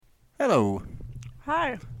Hello.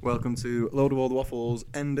 Hi. Welcome to Load of Old Waffles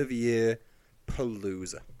End of Year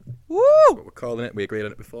Palooza. Woo! That's what we're calling it. We agreed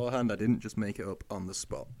on it beforehand. I didn't just make it up on the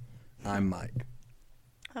spot. I'm Mike.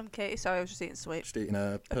 I'm Katie. Sorry, I was just eating sweet. Just eating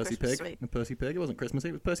a Percy Christmas pig. sweet. A Percy pig. It wasn't Christmas.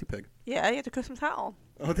 It was Percy pig. Yeah, you had a Christmas hat on.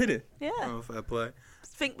 Oh, did it? Yeah. Oh, fair play.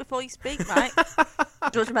 Think before you speak, Mike.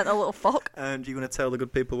 Judgmental little fuck. And do you want to tell the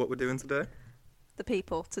good people what we're doing today? The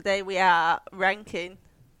people. Today we are ranking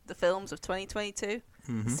the films of 2022,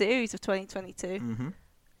 Mm-hmm. series of 2022, Mm-hmm.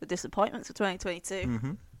 the disappointments of 2022.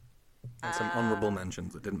 Mm-hmm. And some honourable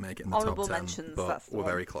mentions that didn't make it in the top 10. Honourable mentions, but that's the we're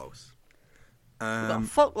one. very close. We've got a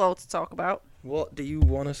fuckload to talk about. What do you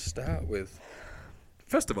want to start with?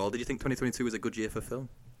 First of all, did you think 2022 was a good year for film?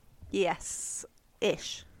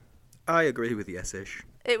 Yes-ish. I agree with yes-ish.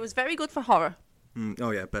 It was very good for horror. Oh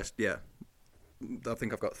yeah, best, yeah. I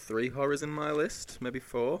think I've got 3 horrors in my list, maybe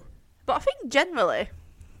 4. But I think generally,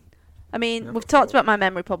 I mean, Yeah, we've but talked 4. about my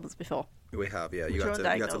memory problems before. We have, yeah. Which You are had to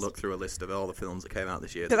undiagnosed. look through a list of all the films that came out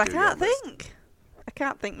this year. Because I to do your can't list. think. I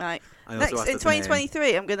can't think, Mike. I also Next, asked in her to name-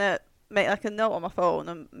 2023, I'm going to make like a note on my phone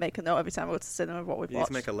and make a note every time I go to cinema of what we've You need watched.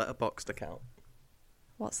 to make a letterboxd account.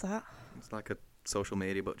 What's that? It's like a social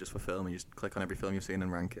media, but just for film. You just click on every film you've seen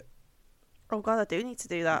and rank it. Oh, God, I do need to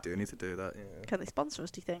do that. You do need to do that, yeah. Can they sponsor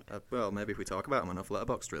us, do you think? Well, maybe if we talk about them enough,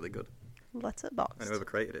 letterboxd's really good. Letterboxd. And whoever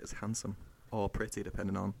created it is handsome or pretty,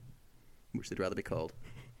 depending on which they'd rather be called.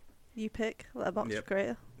 You pick Letterboxd Yep.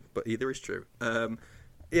 creator. But either is true.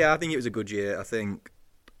 Yeah, I think it was a good year. I think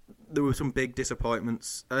there were some big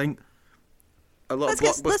disappointments. I think a lot Let's of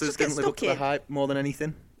just blockbusters get didn't live up stuck to the in. hype more than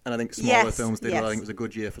anything. And I think smaller Yes, films did well. I yes. think it was a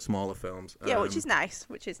good year for smaller films. Yeah, which is nice.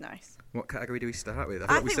 What category do we start with? I I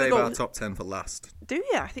thought we think we save go our with- top 10 for last. Do you?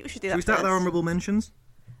 I think we should do Should that we start first. with our honourable mentions?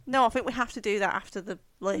 No, I think we have to do that after the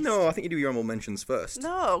list. No, I think you do your honourable mentions first.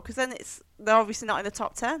 No, because then they're obviously not in the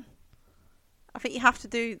top 10. I think you have to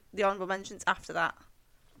do the honourable mentions after that.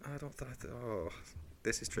 I don't think... Oh,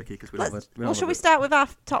 this is tricky because we Let's- don't have a... Well, shall we start with our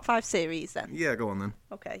top 5 series then? Yeah, go on then.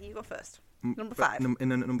 Okay, you go first. M- Number but 5. In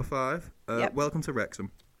number 5, Yep. Welcome to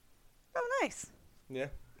Wrexham. Oh, nice. Yeah.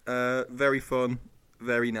 Very fun,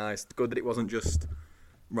 very nice. Good that it wasn't just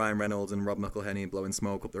Ryan Reynolds and Rob McElhenney blowing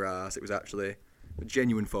smoke up their ass. It was actually a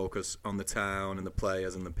genuine focus on the town and the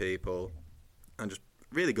players and the people. And just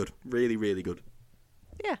really good. Really, really good.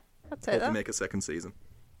 Yeah, I'd say Hope they that. make a second season.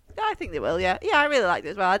 Yeah, I think they will, yeah. Yeah, I really liked it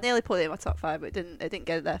as well. I nearly put it in my top 5, but it didn't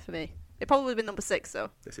get it there for me. It probably would have been number 6, though.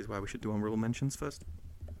 This is why we should do honourable mentions first.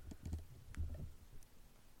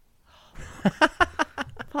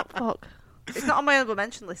 Fuck. It's not on my honourable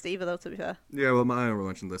mention list either, though, to be fair. Yeah, well, my honourable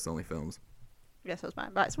mention list only films. Yes, that was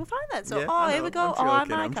mine. Right, so we're fine then. So, Yeah, I here know. we go. I'm I'm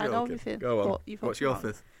joking, Mike. I know joking. everything. Go on. But you've What's got your one.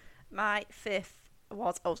 5th? My 5th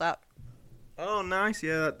was Ozark. Oh, nice,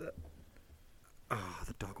 yeah. Oh,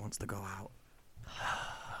 the dog wants to go out.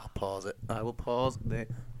 I'll pause it. I will pause the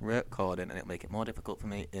recording and it'll make it more difficult for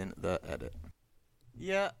me in the edit.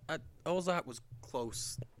 Yeah, Ozark was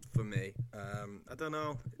close for me. I don't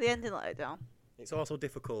know. The ending let it down. It's also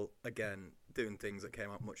difficult, again, doing things that came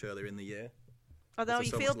out much earlier in the year. I know, It's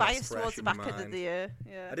you so feel much less biased fresh towards the in back your end of mind. the year.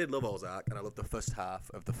 Yeah. I did love Ozark, and I loved the first half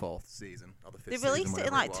of the 4th season, or the 5th They season, released it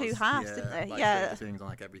in, whatever like, 2 was. halves, Yeah, didn't they? like Yeah. Stranger Things,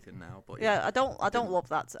 like everything now. But Yeah, I don't love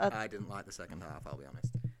that. I didn't like the second half, I'll be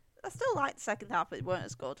honest. I still liked the second half, but it weren't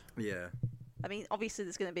as good. Yeah. I mean, obviously,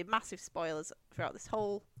 there's going to be massive spoilers throughout this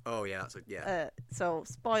whole. Oh, yeah, yeah. So,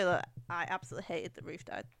 spoiler, I absolutely hated that Ruth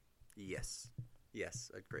died.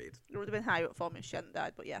 Yes, agreed. It would have been higher up for me if she hadn't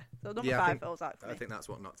died, but yeah. So, number Yeah, I 5 think- for Ozark for me. I think that's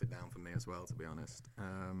what knocked it down for me as well, to be honest. Do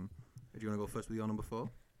you want to go first with your number 4?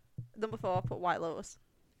 Number 4, I put White Lotus.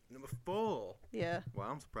 Number 4? Yeah.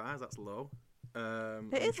 Wow, I'm surprised that's low. It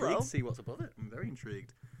I'm is intrigued low. to see what's above it. I'm very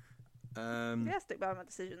intrigued. Yeah, stick by my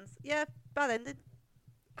decisions. Yeah, bad ending.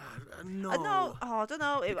 No. I know. Oh, I don't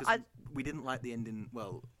know. Because we didn't like the ending.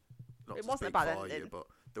 Well, not It to wasn't a speak bad for ending. you, but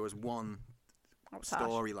there was one That was harsh.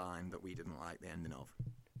 storyline that we didn't like the ending of.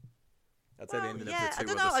 I'd say the Well, ending yeah, of I the 2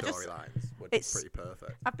 don't know, I other just- storylines were it's- pretty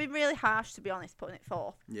perfect. I've been really harsh, to be honest, putting it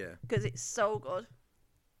 4th Yeah. because it's so good,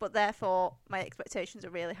 but therefore my expectations are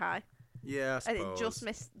really high, Yeah, I and suppose. it just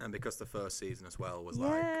missed. And because the first season as well was Yeah.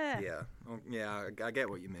 like, yeah. Oh, yeah, I get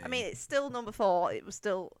what you mean. I mean, it's still number 4. It was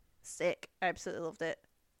still sick. I absolutely loved it.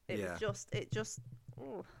 It Yeah. was just.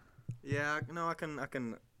 Ooh, yeah, no, I can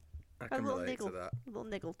little relate niggle. to that. a little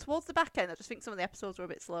niggle towards the back end. I just think some of the episodes were a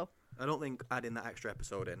bit slow. I don't think adding that extra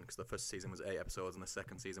episode in, because the first season was 8 episodes and the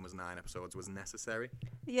second season was 9 episodes, was necessary.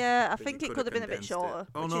 Yeah, I But think you it could have been a bit condensed shorter.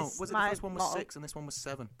 Oh which no, is was it the my first one was motto. 6 and this one was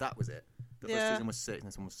 7? That was it. The first Yeah. season was 6 and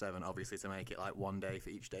this one was 7, obviously to make it like one day for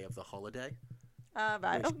each day of the holiday.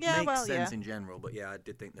 Right. Which Oh, yeah, makes well, sense yeah. in general, but yeah, I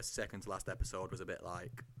did think the second to last episode was a bit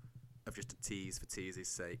like, of just a tease for tease's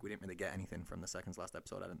sake. We didn't really get anything from the second to last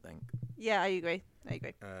episode, I don't think. Yeah, I agree.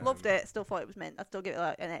 Loved it. Still thought it was mint. I'd still give it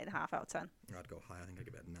like an 8.5 out of 10. I'd go higher. I think I'd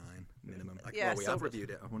give it a 9 minimum. We so have good. reviewed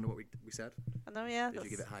it. I wonder what we said. I know, yeah. Did you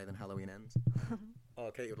give it higher than Halloween Ends? Oh,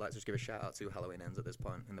 Katie would like to just give a shout out to Halloween Ends at this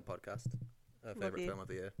point in the podcast. Her favourite film of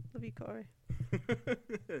the year. Love you, Corey.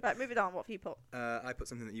 Right, moving on. What have you put? I put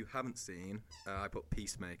something that you haven't seen. I put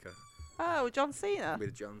Peacemaker. Oh, John Cena.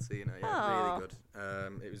 With John Cena, yeah, really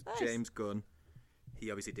good. It was nice. James Gunn.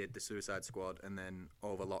 He obviously did the Suicide Squad, and then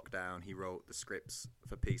over lockdown he wrote the scripts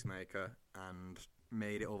for Peacemaker and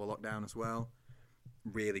made it over lockdown as well.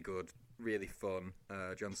 Really good, really fun.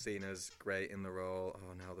 John Cena's great in the role.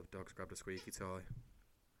 Oh, now the dog's grabbed a squeaky toy.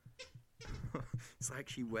 It's like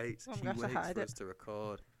she waits. I'm She gonna have to waits hide for it. us to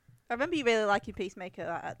record. I remember you really liking Peacemaker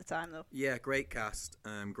at the time, though. Yeah, great cast,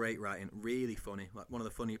 great writing, really funny. Like one of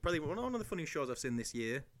the funniest shows I've seen this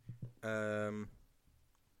year.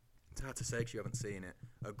 It's hard to say because you haven't seen it.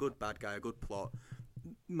 A good bad guy, a good plot.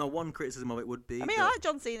 My one criticism of it would be... I mean, I like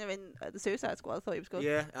John Cena in the Suicide Squad. I thought he was good.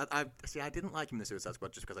 Yeah, I didn't like him in the Suicide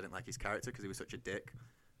Squad just because I didn't like his character because he was such a dick.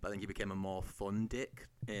 But I think he became a more fun dick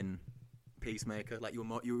in Peacemaker. Like you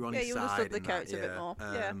were on his you side. understood the in character that, a bit more.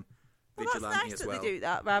 Yeah. Well, that's Vigilante nice as that well. they do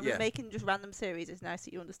that rather Yeah. than making just random series. It's nice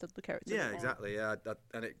that you understood the character. Yeah, a bit more. exactly. Yeah,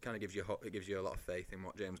 and it kind of gives you a lot of faith in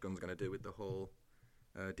what James Gunn's going to do with the whole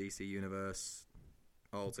DC universe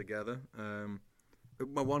altogether.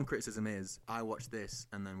 My one criticism is I watched this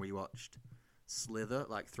and then we watched Slither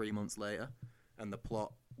like 3 months later, and the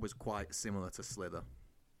plot was quite similar to Slither.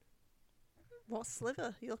 What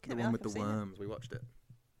Sliver? You're looking The at me one like with I've the seen it. worms. We watched it.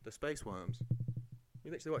 The space worms. We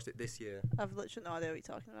literally watched it this year. I've literally no idea what you're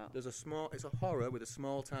talking about. It's a horror with a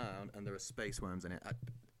small town, and there are space worms in it.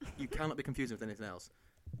 You cannot be confused with anything else.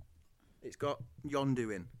 It's got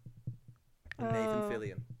Yondu in, and Nathan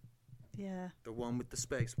Fillion. Yeah. The one with the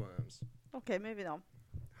space worms. Okay, moving on.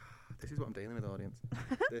 This is what I'm dealing with, audience.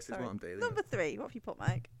 This is what I'm dealing Number with. 3, what have you put,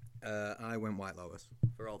 Mike? I went White Lotus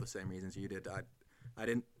for all the same reasons you did. I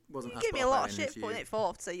wasn't. You asked gave me a about lot of that shit as you. putting it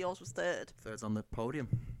 4th to say yours was 3rd. Third's on the podium.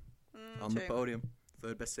 On the podium.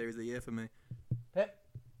 Third best series of the year for me.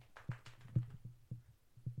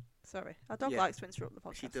 Sorry. Our dog likes to interrupt the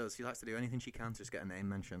podcast. She does. She likes to do anything she can to just get a name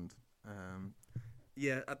mentioned.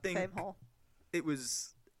 Yeah, I think Fame Hall. it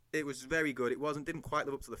was very good. Didn't quite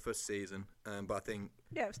live up to the first season, but I think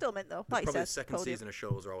Yeah, it was still mint though. Like you probably said, the second podium. season of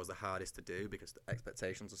shows are always the hardest to do because the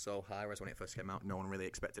expectations are so high. Whereas when it first came out, no one really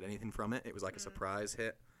expected anything from it. It was like a surprise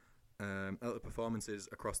hit. The performances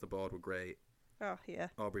across the board were great. Oh, yeah.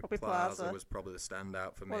 Aubrey Plaza was probably the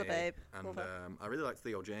standout for me. What a babe. And I really liked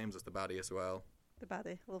Theo James as the baddie as well. The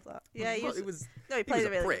baddie. Love that. Yeah, he he was played a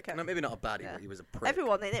really prick. good No, maybe not a baddie, Yeah. but he was a prick.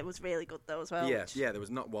 Everyone in it was really good though as well. Yeah, which- there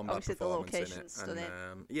was not one bad obviously the performance in location's it.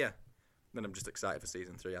 And then I'm just excited for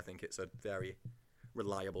season 3. I think it's a very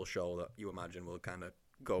reliable show that you imagine will kind of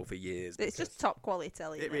go for years. It's just top quality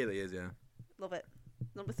telly. It really is, yeah. Love it.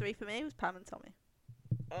 Number 3 for me was Pam and Tommy.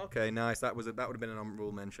 Okay, nice. That would have been an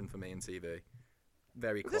honourable mention for me in TV.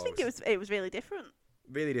 Very I close. just think it was really different.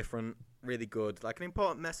 Really different, really good. Like an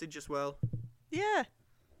important message as well. Yeah.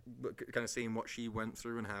 But kind of seeing what she went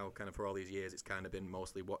through and how kind of for all these years it's kind of been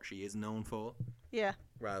mostly what she is known for Yeah.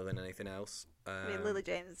 rather than anything else. I mean, Lily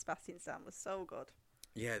James and Sebastian Stan was so good.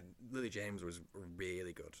 Yeah, Lily James was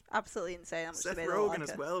really good. Absolutely insane. How much Seth they made her Rogen like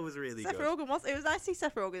as her. well was really Seth good. Rogen was. It was nice to see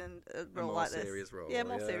Seth Rogen in a role more like this. serious role, Yeah,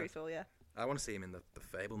 more yeah. serious role. Yeah. I want to see him in the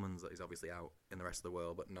Fablemans that he's obviously out in the rest of the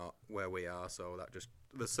world, but not where we are. So that just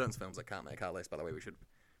there's certain films that can't make our list. By the way, we should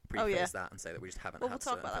preface that and say that we just haven't. Well, had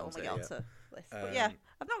we'll talk about that when certain we get films onto here list. But yeah,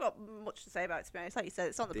 I've not got much to say about it, to be honest. Like you said,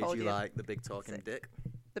 it's on the yet. podium. Did you like the big talking dick?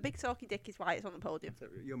 The big talking dick is why it's on the podium. So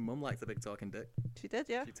your mum liked the big talking dick. She did,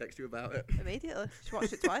 yeah. She texted you about it Immediately. She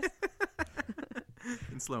watched it twice.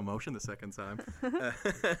 in slow motion the second time.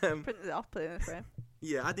 Printed it off, put it in a frame.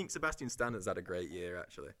 Yeah, I think Sebastian Stan has had a great year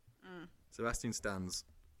actually. Sebastian Stan's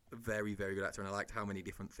a very, very good actor, and I liked how many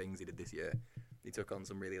different things he did this year. He took on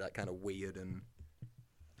some really like kind of weird and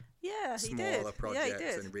Yeah, he did. smaller projects Yeah, he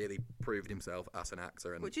did. and really proved himself as an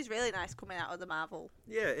actor. And Which is really nice coming out of the Marvel.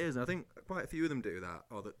 yeah, it is. And I think quite a few of them do that,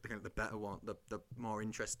 or the kind of the better one, the more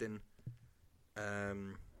interesting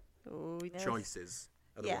choices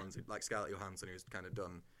are the ones who, like Scarlett Johansson, who's kind of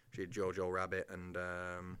done. She did Jojo Rabbit and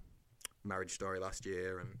Marriage Story last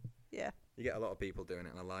year, and Yeah. you get a lot of people doing it,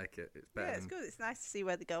 and I like it. It's better. Yeah, it's good. It's nice to see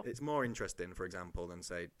where they go. It's more interesting, for example, than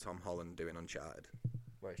say Tom Holland doing Uncharted,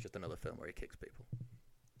 where it's just another film where he kicks people.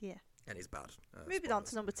 Yeah. And he's bad. Moving on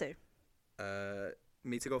to number 2.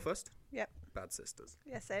 Me to go first? Yep. Bad Sisters.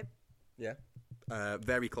 Yeah, same. Yeah.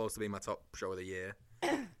 Very close to being my top show of the year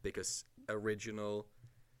because original,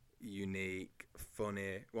 unique,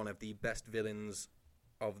 funny, one of the best villains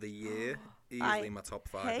of the year. Easily my top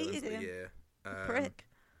 5 villains of the year. Prick.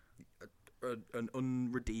 An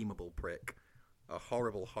unredeemable prick. A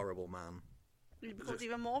horrible, horrible man. He becomes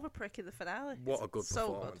even more of a prick in the finale. What a good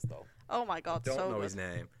performance, though. Oh my god, Don't so know good. his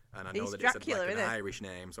name, and I know He's that Dracula, it's isn't an it? Irish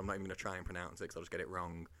name, so I'm not even going to try and pronounce it because I'll just get it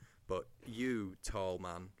wrong. But you, tall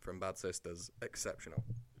man from Bad Sisters, exceptional.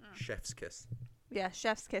 Chef's kiss. Yeah,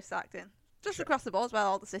 chef's kiss acting. Just across the board as well,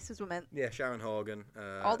 all the sisters were meant. Yeah, Sharon Horgan.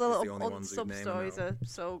 All the is little the sub-stories are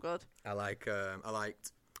so good. I liked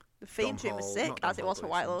The theme Dom tune was Hall- sick, not Dom as it was Hall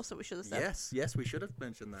for White Gleason. Lotus, so we should have said. Yes, we should have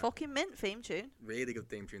mentioned that. Fucking mint theme tune. Really good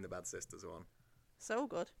theme tune, the Bad Sisters one. So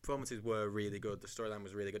good. Performances were really good. The storyline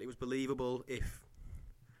was really good. It was believable. If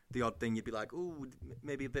the odd thing, you'd be like, "Ooh,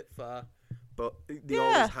 maybe a bit far," but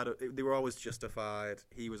they were always justified.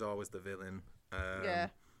 He was always the villain. Yeah.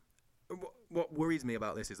 What worries me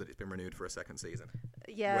about this is that it's been renewed for a second season.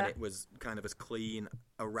 Yeah. When it was kind of as clean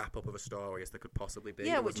a wrap up of a story as there could possibly be.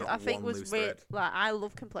 Yeah, There was which not I think one was loose really thread. like I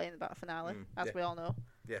love complaining about a finale, as yeah. we all know.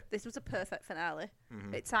 Yeah. This was a perfect finale.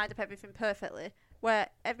 Mhm. It tied up everything perfectly. Where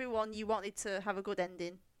everyone you wanted to have a good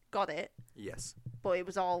ending got it, Yes. but it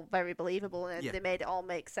was all very believable and Yeah. they made it all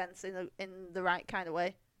make sense in the right kind of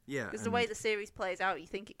way. Yeah. Because the way the series plays out, you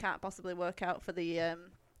think it can't possibly work out for the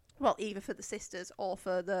either for the sisters or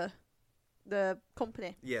for the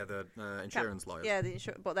company. Yeah, the insurance lawyers. Yeah,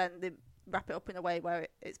 but then they wrap it up in a way where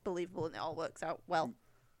it's believable and it all works out well.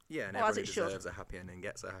 Yeah, and Well, as everybody it should. deserves a happy ending,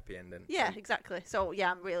 gets a happy ending. Yeah, exactly. So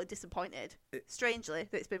yeah, I'm really disappointed. Strangely,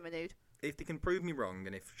 that it's been renewed. If they can prove me wrong,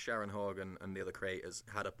 and if Sharon Horgan and the other creators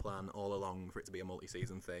had a plan all along for it to be a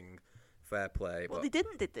multi-season thing, fair play. Well, but they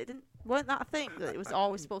didn't, did they? Weren't that a thing? That it was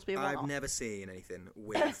always supposed to be a one-off? I've never seen anything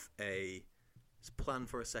with a plan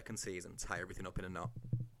for a second season tie everything up in a knot.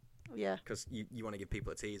 Yeah. Because you want to give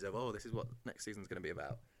people a teaser of, oh, this is what next season's going to be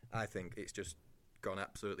about. I think it's just gone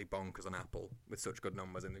absolutely bonkers on Apple with such good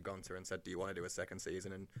numbers, and they've gone to her and said, do you want to do a second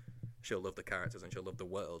season? And she'll love the characters and she'll love the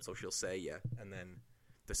world, so she'll say yeah. And then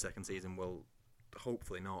the second season will,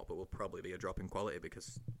 hopefully not, but will probably be a drop in quality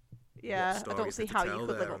because Yeah, what I don't stories see is to how you tell could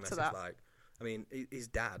there live up unless to it's that. like, I mean, his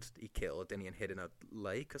dad he killed, didn't he, and hid in a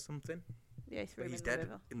lake or something? Yeah, he threw But him he's in the dead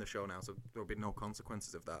river. in the show now, so there'll be no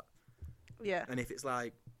consequences of that. Yeah. And if it's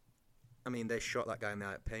like, I mean, they shot that guy in the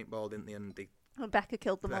eye at paintball, didn't they? And And Becca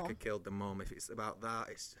killed the Becca mom. killed the mum. If it's about that,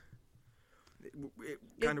 it It-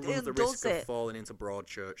 kind of runs it the does risk it. of falling into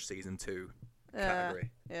Broadchurch season 2 Yeah.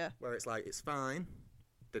 category, Yeah. where it's like, it's fine,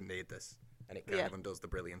 didn't need this. And it kind Yeah. of undoes the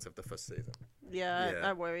brilliance of the first season. Yeah, Yeah.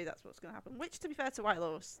 I worry that's what's going to happen. Which, to be fair to White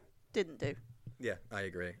Lotus, didn't do. Yeah, I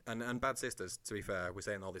agree. And Bad Sisters, to be fair, we're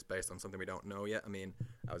saying all this based on something we don't know yet. I mean,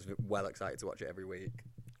 I was well excited to watch it every week.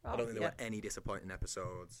 I don't think there were any disappointing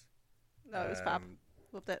episodes. No, it was fab.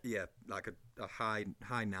 Loved it. Yeah, like a high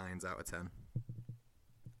 9s out of 10.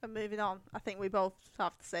 And moving on, I think we both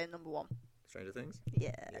have to say number 1. Stranger Things?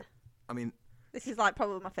 Yeah. I mean, This is like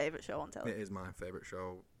probably my favourite show on telly. it is my favourite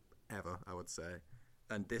show ever, I would say.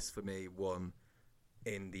 And this, for me, won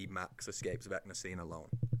in the Max escapes Vecna scene alone.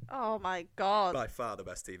 Oh my god. By far the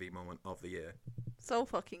best TV moment of the year. So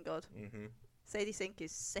fucking good. Mm-hmm. Sadie Sink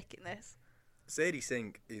is sick in this. Sadie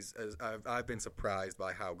Sink is, I've been surprised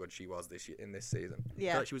by how good she was in this season.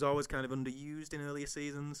 Yeah. Like she was always kind of underused in earlier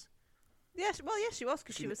seasons. Yeah, she was,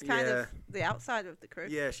 because she was kind of the outsider of the crew.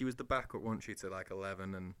 Yeah, she was the backup, wasn't she, to like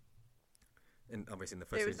 11 and obviously in the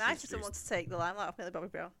first It was season. nice for someone to take the limelight off Millie Bobby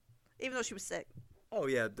Brown, even though she was sick. Oh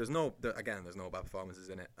yeah, there's no bad performances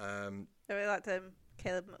in it. I really liked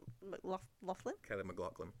Caleb McLaughlin. Kelly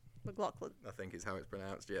McLaughlin, I think is how it's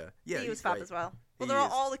pronounced. Yeah, he was fab great. as well. He Well,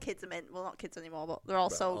 is. all the kids are mint. Well, not kids anymore, but they're all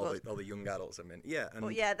so good. All the young adults are in. Yeah, and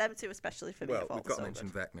But yeah, them two especially for me. I well, thought we've were got so to mention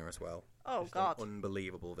good. Vecna as well. Oh Just god, an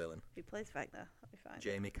unbelievable villain. if he plays Vecna, that'll be fine.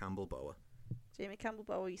 Jamie Campbell Bower. Jamie Campbell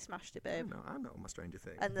Bower, you smashed it, babe. I know my Stranger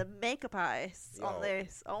Things. And the makeup artists Yo. on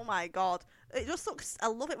this, oh my god, it just looks. I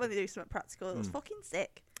love it when they do something practical. It was fucking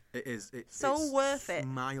sick. It is. It's So worth it.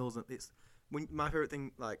 Miles. It's my favorite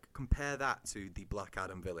thing. Like compare that to the Black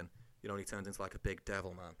Adam villain. You know, he turns into like a big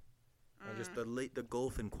devil man. And just the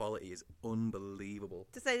golfing quality is unbelievable.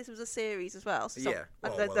 To say this was a series as well. So Yeah.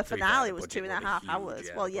 and Well, the to be fair, finale the was budget 2.5 will be hours. huge,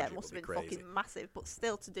 yeah, Well, the yeah, it budget must have will been be crazy. fucking massive. But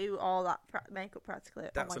still, to do all that makeup practically,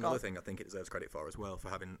 That's oh my another god. thing I think it deserves credit for as well, for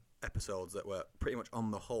having episodes that were pretty much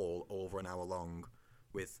on the whole over an hour long,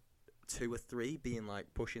 with 2 or 3 being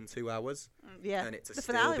like pushing 2 hours. Yeah, And it to the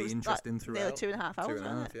still finale be was interesting like throughout. nearly 2.5 hours. 2.5,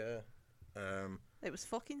 Wasn't it? yeah. It was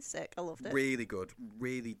fucking sick. I loved it. Really good.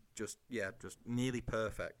 Really just nearly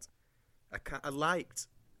perfect. I liked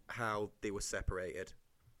how they were separated.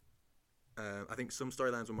 I think some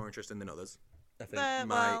storylines were more interesting than others. I think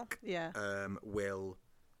Mike, yeah. Will,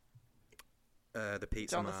 the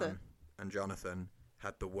pizza man and Jonathan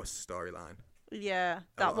had the worst storyline. Yeah,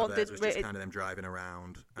 that one didn't was just kind of them driving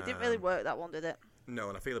around. It didn't really work, that one, did it? No,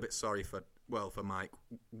 and I feel a bit sorry for Mike,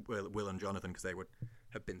 Will and Jonathan, because they would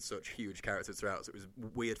have been such huge characters throughout, so it was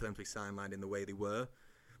weird for them to be sidelined in the way they were.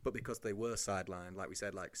 But because they were sidelined, like we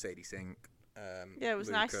said, like Sadie Sink, it was Lucas,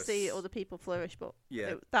 nice to see other people flourish, but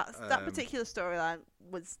yeah, that particular storyline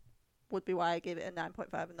would be why I gave it a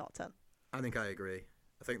 9.5 and not 10. I think I agree.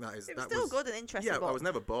 I think it was still good and interesting. Yeah, I was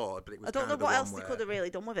never bored, but it was. I don't know what else they could have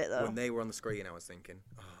really done with it, though. When they were on the screen, I was thinking,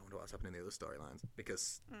 oh, I wonder what's happening in the other storylines,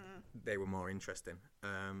 because they were more interesting.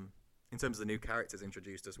 In terms of the new characters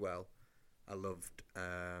introduced as well, I loved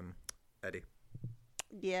Eddie.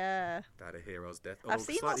 Yeah. Died a hero's death. I've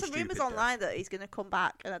seen lots of rumours online that he's going to come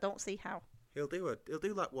back, and I don't see how. He'll do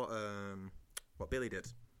like what Billy did,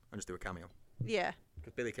 and just do a cameo. Yeah.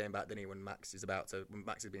 Because Billy came back, didn't he, when Max is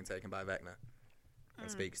being taken by Vecna, and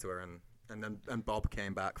speaks to her, and Bob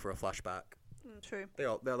came back for a flashback. True.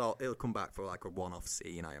 He'll come back for like a one-off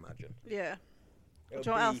scene, I imagine. Yeah.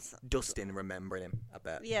 It'll be Dustin remembering him, I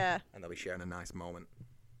bet. Yeah. And they'll be sharing a nice moment.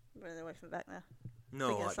 Running away from Vecna.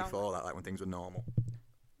 No, like before that, like when things were normal.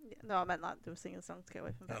 Yeah, no, I meant like they were singing a song to get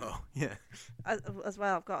away from Vecna. Oh, yeah. As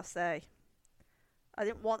well, I've got to say, I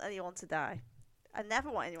didn't want anyone to die. I never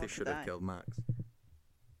want anyone to die. They should have killed Max.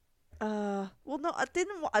 Well, no, I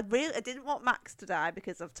didn't want Max to die,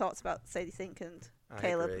 because I've talked about Sadie Sink and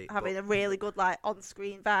Caleb having a really good like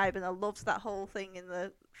on-screen vibe, and I loved that whole thing in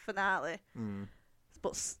the finale.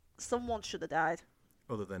 But someone should have died.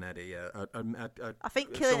 Other than Eddie, yeah. I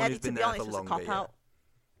think killing Eddie, to be honest, was a cop-out.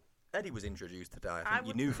 Eddie was introduced to die. I think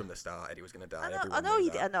you knew from the start Eddie was going to die. I know you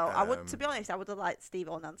did. I know. I would, to be honest, I would have liked Steve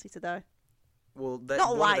or Nancy to die. Well,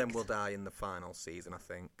 one of them will die in the final season, I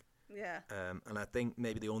think. Yeah. And I think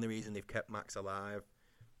maybe the only reason they've kept Max alive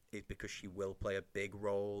is because she will play a big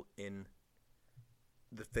role in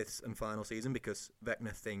the 5th and final season, because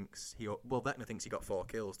Vecna thinks he got 4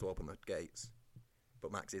 kills to open the gates,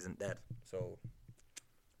 but Max isn't dead. So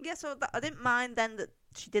yeah, so I didn't mind then that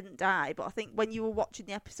she didn't die, but I think when you were watching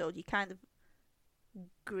the episode, you kind of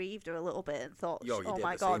grieved her a little bit and thought, oh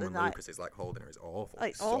my god, and Lucas is like holding her is awful.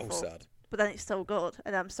 Like, it's awful. So sad. But then it's so good,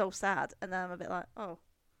 and I'm so sad, and then I'm a bit like, oh.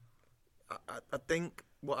 I think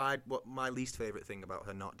what my least favourite thing about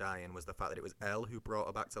her not dying was the fact that it was Elle who brought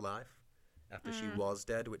her back to life after she was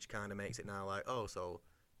dead, which kind of makes it now like, oh, so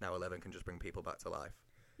now 11 can just bring people back to life.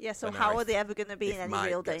 Yeah, so how are they ever going to be in any Mike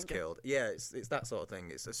real gets danger? Killed. Yeah, it's that sort of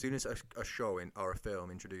thing. It's as soon as a show or a film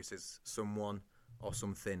introduces someone or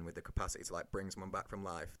something with the capacity to like bring someone back from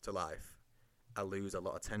life to life, I lose a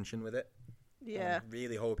lot of tension with it. Yeah. I'm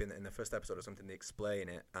really hoping that in the first episode or something they explain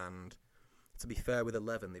it. And to be fair with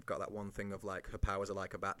 11, they've got that one thing of like her powers are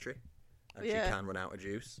like a battery, and she can run out of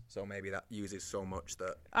juice. So maybe that uses so much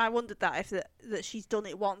that I wondered that she's done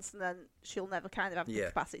it once and then she'll never kind of have the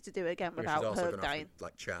capacity to do it again without her dying. To,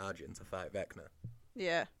 like charge in to fight Vecna.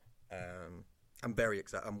 Yeah. I'm very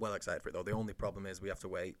excited. I'm well excited for it though. The only problem is we have to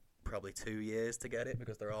wait probably 2 years to get it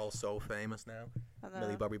because they're all so famous now.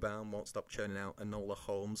 Millie Bobby Brown won't stop churning out Enola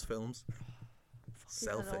Holmes films.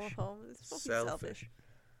 Selfish. Selfish.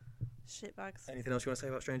 Shitbags. Anything else you want to say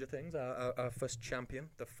about Stranger Things? Our first champion,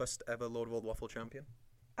 the first ever Lord of Waffle champion.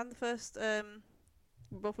 And the first,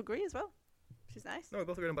 we both agree as well. She's nice. No, we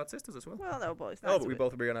both agree on Bad Sisters as well. Well, no, but it's nice. Oh, but we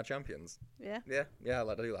both agree on our champions. Yeah. Yeah,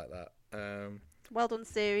 I do like that. Well done,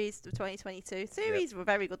 series of 2022. Series were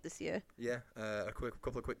very good this year. Yeah.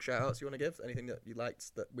 Couple of quick shout-outs you want to give? Anything that you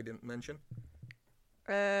liked that we didn't mention?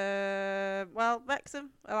 Well,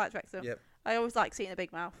 Wrexham. I liked Wrexham. Yep. I always like seeing a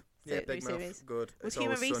Big Mouth. Yeah, Big Mouth, series. good. Was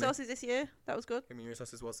Human Resources this year? That was good. Human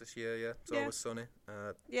Resources was this year, yeah. It's Always Sunny.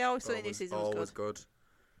 Always Sunny new season was good.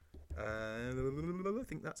 I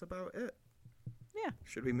think that's about it. Yeah.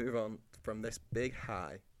 Should we move on from this big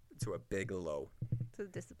high to a big low? To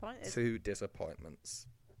disappointed. 2 disappointments.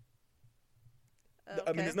 Okay.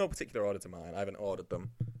 I mean, there's no particular order to mine. I haven't ordered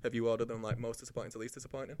them. Have you ordered them, like, most disappointing to least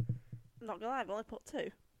disappointing? I'm not gonna lie, I've only put 2.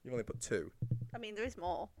 You've only put 2? I mean, there is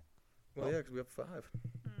more. Well, yeah, because we have 5.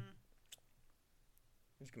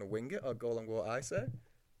 He's going to wing it or go along with what I say?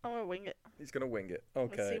 I'm going to wing it. He's going to wing it.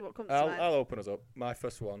 Okay. Let's see what comes to mind. I'll open us up. My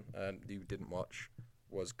first one, you didn't watch,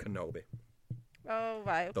 was Kenobi. Oh,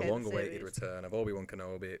 right, okay. The long-awaited return of Obi-Wan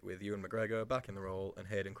Kenobi with Ewan McGregor back in the role and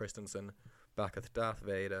Hayden Christensen back as Darth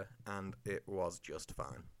Vader, and it was just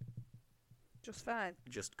fine. Just fine?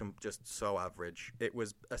 Just so average. It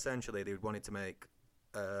was essentially they wanted to make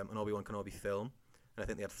an Obi-Wan Kenobi film, and I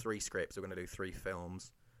think they had 3 scripts. They were going to do 3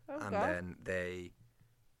 films, then they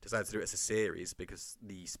decided to do it as a series because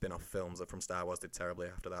the spin-off films from Star Wars did terribly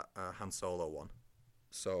after that Han Solo one.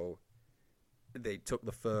 So they took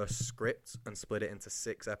the first script and split it into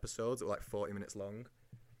 6 episodes that were like 40 minutes long.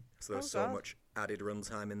 So there's so much added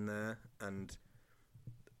runtime in there, and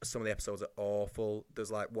some of the episodes are awful.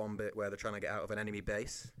 There's like one bit where they're trying to get out of an enemy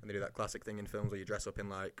base, and they do that classic thing in films where you dress up in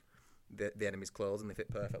like the enemy's clothes and they fit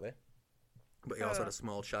perfectly. But he also had a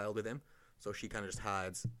small child with him, so she kind of just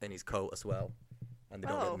hides in his coat as well, and they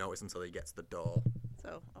don't even notice until he gets to the door.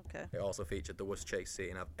 So, okay. It also featured the worst chase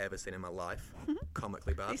scene I've ever seen in my life.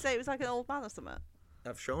 Comically bad. Did you say it was like an old man or something?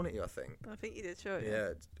 I've shown it you, I think. I think you did show it. Yeah,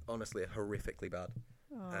 it's honestly horrifically bad.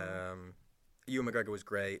 Ewan McGregor was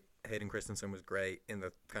great. Hayden Christensen was great in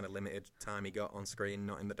the kind of limited time he got on screen,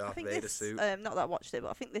 not in the Darth Vader suit. Not that I watched it, but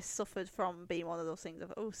I think this suffered from being one of those things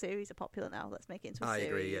of, series are popular now, let's make it into a series. I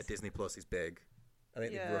agree, yeah. Disney Plus is big. I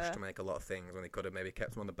think they've rushed to make a lot of things when they could have maybe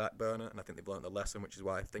kept them on the back burner, and I think they've learned the lesson, which is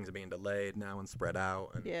why things are being delayed now and spread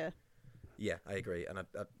out. And yeah, I agree. And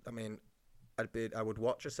I mean, I would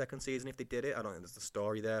watch a second season if they did it. I don't think there's the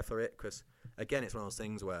story there for it, because again, it's one of those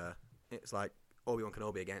things where it's like Obi-Wan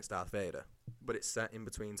Kenobi against Darth Vader, but it's set in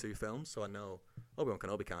between 2 films, so I know Obi-Wan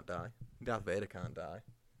Kenobi can't die, Darth Vader can't die.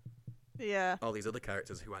 Yeah. All these other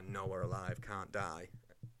characters who I know are alive can't die.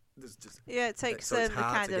 There's just it takes so it's the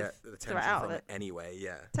hard kind to of get the tension out from of it anyway.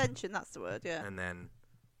 Yeah. Tension, that's the word. Yeah. And then,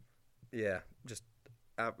 just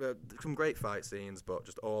some great fight scenes, but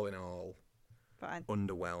just all in all, fine.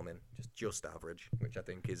 Underwhelming. Just average, which I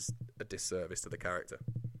think is a disservice to the character.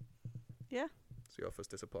 Yeah. So your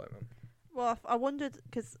first disappointment? Well, I wondered,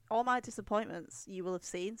 because all my disappointments you will have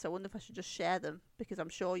seen, so I wonder if I should just share them, because I'm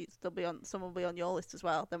sure some will be on your list as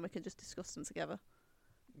well. Then we can just discuss them together.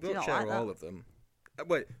 We'll share all of them.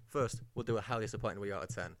 Wait, first we'll do a how disappointed were you out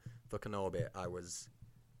of 10. For Kenobi, I was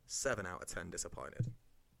 7 out of 10 disappointed.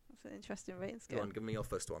 That's an interesting rating scale. Go on, give me your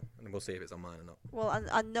first one, and then we'll see if it's on mine or not. Well,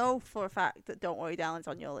 I know for a fact that Don't Worry Darling's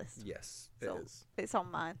on your list. Yes, it is. It's on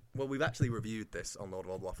mine. Well, we've actually reviewed this on Lord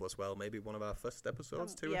of Old Waffle as well. Maybe one of our first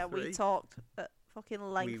episodes, 2 or 3. Yeah, we talked at fucking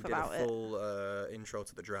length about it. We did a full intro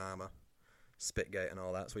to the drama, Spitgate and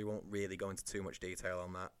all that, so we won't really go into too much detail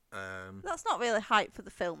on that. That's not really hype for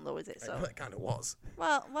the film, though, is it? So it kind of was.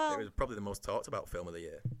 Well, it was probably the most talked about film of the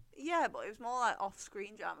year. Yeah, but it was more like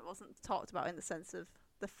off-screen drama. It wasn't talked about in the sense of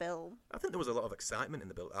the film. I think there was a lot of excitement in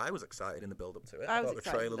the build. I was excited in the build-up to it. I thought the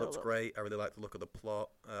trailer looked great. I really liked the look of the plot.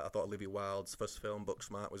 I thought Olivia Wilde's first film,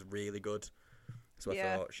 Booksmart, was really good. So I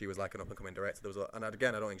thought she was like an up-and-coming director. And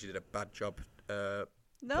again, I don't think she did a bad job.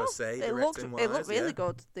 No, per se, it looked really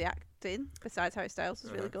good. The acting, besides Harry Styles,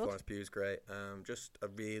 was really good. Florence Pugh's great. Just a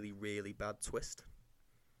really, really bad twist.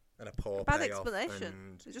 And a poor bad payoff.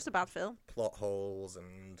 Explanation. It's just a bad film. Plot holes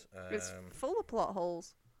and... it's full of plot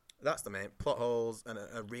holes. That's the main plot holes, and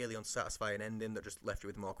a really unsatisfying ending that just left you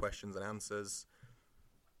with more questions than answers.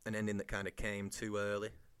 An ending that kind of came too early.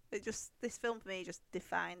 This film for me just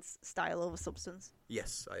defines style over substance.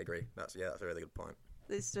 Yes, I agree. That's a really good point.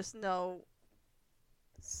 There's just no...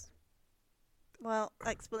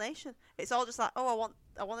 explanation. It's all just like, I want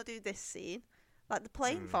to do this scene, like the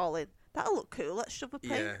plane falling. That'll look cool. Let's shove a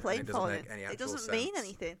plane falling. It doesn't mean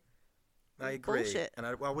anything. I agree. Bullshit. And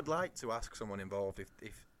I would like to ask someone involved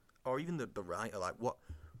if or even the writer, like what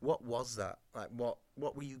was that? Like what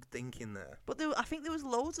were you thinking there? But I think there was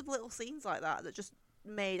loads of little scenes like that just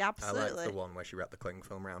made absolutely. I liked the one where she wrapped the cling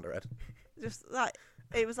film around her head. Just like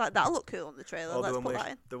it was like that'll look cool on the trailer. Let's put that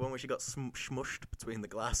in. The one where she got smushed between the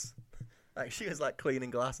glass. Like she was like cleaning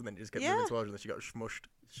glass and then just kept moving towards her and then she got smushed.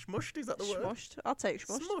 Smushed, is that the word? Smushed. I'll take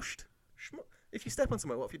smushed. Smushed. If you step on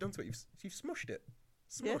somewhere, what have you done to it? You've smushed it.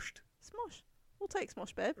 Smushed. Yeah. Smush. We'll take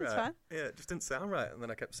smush, babe. Right. It's fine. Yeah, it just didn't sound right. And then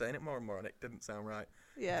I kept saying it more and more and it didn't sound right.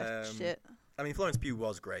 Yeah, shit. I mean, Florence Pugh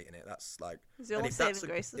was great in it. That's like... It's the only saving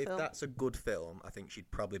grace of the film. If that's a good film, I think she'd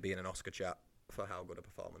probably be in an Oscar chat for how good a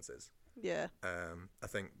performance is. Yeah. I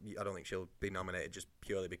don't think she'll be nominated just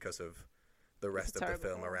purely because of the rest of the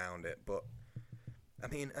film around it. But, I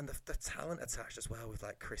mean, and the talent attached as well with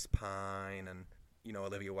like Chris Pine and,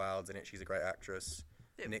 Olivia Wilde's in it. She's a great actress.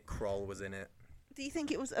 Nick Kroll was in it. Do you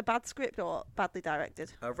think it was a bad script or badly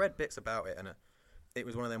directed? I've read bits about it, and it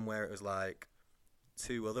was one of them where it was like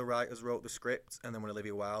 2 other writers wrote the script, and then when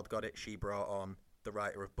Olivia Wilde got it, she brought on the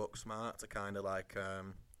writer of Booksmart to kind of like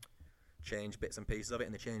change bits and pieces of it,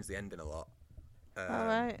 and they changed the ending a lot. All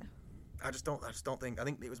right. I just don't think. I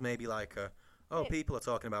think it was maybe like people are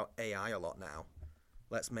talking about AI a lot now.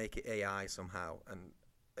 Let's make it AI somehow, and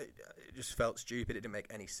it just felt stupid. It didn't make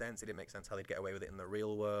any sense. It didn't make sense how they'd get away with it in the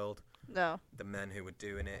real world. No. The men who were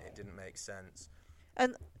doing it, it didn't make sense.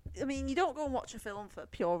 And, I mean, you don't go and watch a film for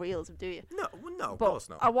pure realism, do you? No, of course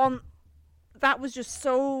not. That was just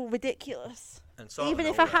so ridiculous. And even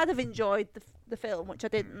if I had have enjoyed the film, which I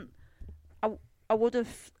didn't, I would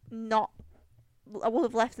have not I would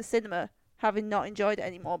have left the cinema having not enjoyed it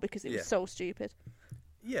anymore because it was so stupid.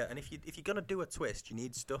 Yeah, and if you're gonna do a twist, you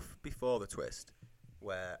need stuff before the twist,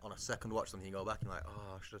 where on a second watch something you go back and you're like,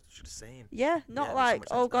 oh, I should have seen. Yeah, not like,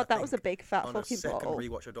 oh god, that was a big fat fucking bottle. On a second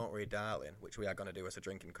rewatch of Don't Worry Darling, which we are gonna do as a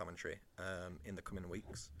drinking commentary in the coming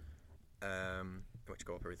weeks, which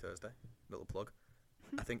go up every Thursday. Little plug.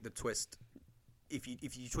 I think the twist, if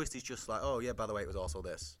you twist is just like, oh yeah, by the way, it was also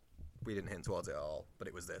this. We didn't hint towards it at all, but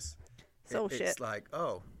it was this. Shit. It's like,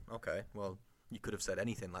 oh, okay, well, you could have said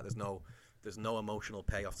anything. Like, there's no emotional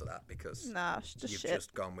payoff to that because you've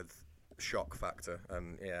just gone with shock factor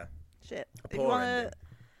and shit. If you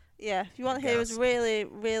want to hear us really,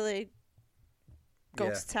 really go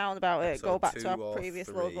to town about it, go back to our previous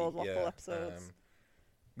Lord Waffle episodes.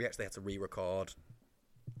 We actually had to re-record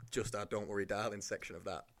just our Don't Worry Darling section of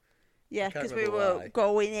that. Yeah, because we were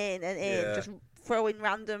going in and just throwing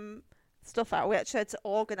random stuff out. We actually had to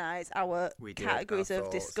organise our categories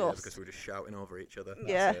of discuss. Because we were just shouting over each other.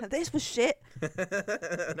 This was shit.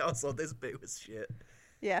 And also this bit was shit.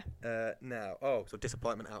 Yeah. So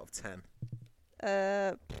disappointment out of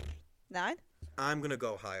 10. 9. I'm going to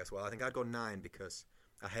go high as well. I think I'd go 9 because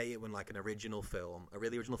I hate it when like a really original film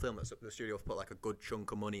that the studio have put like a good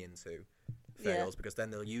chunk of money into fails because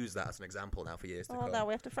then they'll use that as an example now for years to come. Oh, now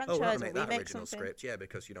we have to franchise we're going to make that original something. script,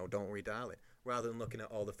 because, Don't Worry Darling. Rather than looking at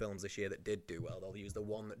all the films this year that did do well, they'll use the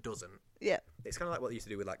one that doesn't. Yeah. It's kind of like what they used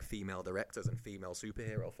to do with like female directors and female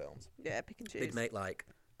superhero films. Yeah, pick and choose. They'd make like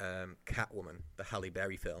Catwoman, the Halle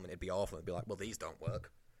Berry film, and it'd be awful. It'd be like, well, these don't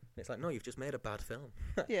work. And it's like, no, you've just made a bad film.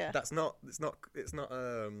 Yeah. It's not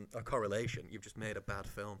a correlation. You've just made a bad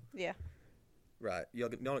film. Yeah. Right.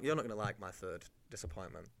 You're not going to like my third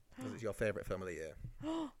disappointment. Because it's your favourite film of the year.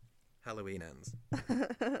 Halloween Ends.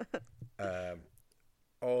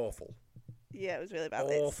 Awful. Yeah, it was really bad.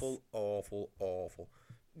 Awful.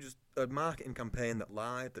 Just a marketing campaign that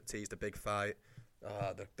lied, that teased a big fight.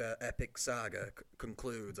 The epic saga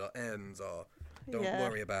concludes or ends or don't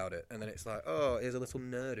worry about it. And then it's like, oh, here's a little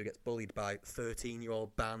nerd who gets bullied by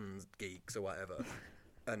 13-year-old band geeks or whatever.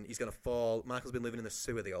 And he's going to fall. Michael's been living in the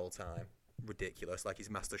sewer the whole time. Ridiculous, like he's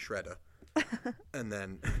Master Shredder. And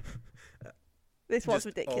then this was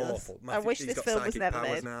ridiculous. Awful. I wish this film was never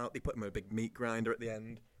made. Now. They put him in a big meat grinder at the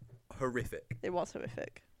end. Horrific. It was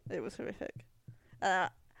horrific. I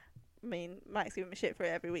mean, Mike's giving me shit for it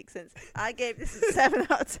every week since. I gave this a 7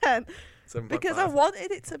 out of 10 because I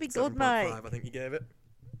wanted it to be good, Mike. 7.5, I think you gave it.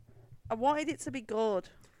 I wanted it to be good.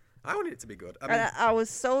 I wanted it to be good. I was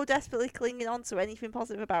so desperately clinging on to anything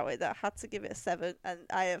positive about it that I had to give it a 7, and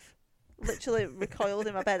I have literally recoiled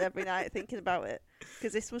in my bed every night thinking about it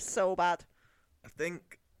because this was so bad. I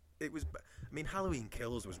think it was. I mean, Halloween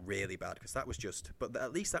Kills was really bad because that was just. But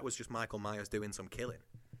at least that was just Michael Myers doing some killing.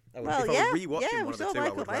 If I was rewatching one of the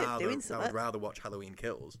two, I would rather watch Halloween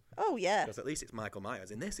Kills. Oh yeah, because at least it's Michael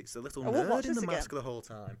Myers. In this, it's a little nerd in the mask the whole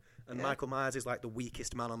time, and Michael Myers is like the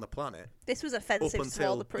weakest man on the planet. This was offensive to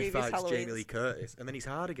all the previous Halloweens. Up until he fights Jamie Lee Curtis, and then he's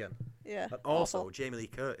hard again. Yeah. And also Jamie Lee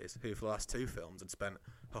Curtis, who for the last 2 films had spent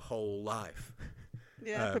her whole life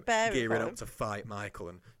gearing up to fight Michael,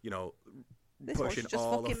 and this pushing just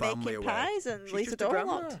all the family away. Pies and Lisa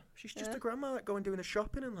Dorland. She's just a grandma, like going doing the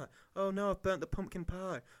shopping and like, oh no, I've burnt the pumpkin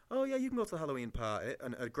pie. Oh yeah, you can go to the Halloween party.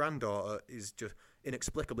 And her granddaughter is just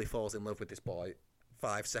inexplicably falls in love with this boy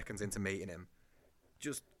 5 seconds into meeting him.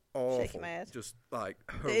 Just awful. Shaking my head. Just like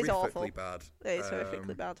horrifically bad. It is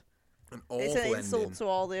horrifically bad. An awful it's an insult ending. To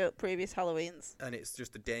all the previous Halloweens. And it's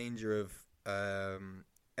just the danger of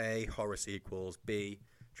A, horror sequels, B,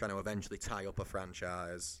 trying to eventually tie up a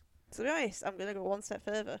franchise. To be honest, I'm going to go one step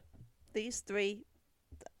further. These 3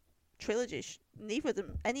 trilogies,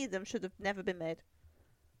 any of them should have never been made.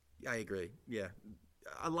 I agree, yeah.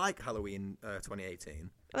 I like Halloween 2018.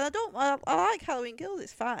 And I like Halloween Kills,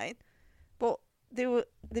 it's fine. But they've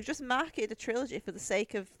just marketed a trilogy for the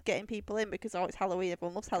sake of getting people in because, it's Halloween,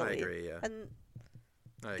 everyone loves Halloween. I agree, yeah.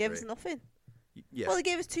 And gave us nothing. Yeah. Well, they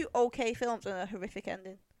gave us 2 okay films and a horrific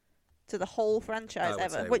ending to the whole franchise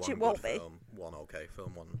ever, which it won't be. One okay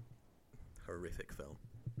film, one horrific film.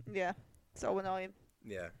 Yeah, so annoying.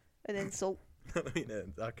 Yeah. An insult.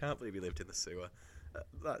 I can't believe he lived in the sewer.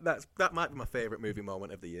 That might be my favourite movie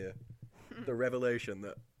moment of the year. The revelation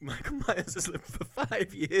that Michael Myers has lived for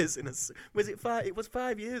 5 years in a sewer. Was it 5? It was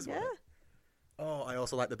 5 years, wasn't it? Oh, I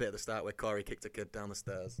also like the bit at the start where Corey kicked a kid down the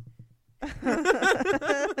stairs.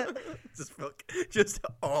 Just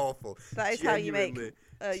awful. That is how you make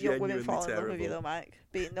young women fall in love with you, though, Mike.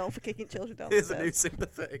 Being known for kicking children down Here's the stairs. a new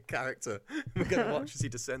sympathetic character. We're going to watch as he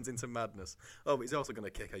descends into madness. Oh, but he's also going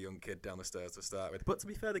to kick a young kid down the stairs to start with. But to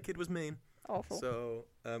be fair, the kid was mean. Awful. So,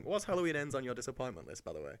 was Halloween Ends on your disappointment list,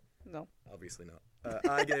 by the way? No. Obviously not.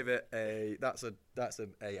 I gave it a... That's a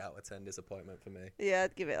 8 out of 10 disappointment for me. Yeah,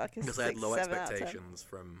 I'd give it like a 6, because I had low 7 out of 10. expectations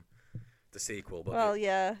from the sequel, but Well,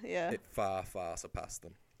 yeah. it far surpassed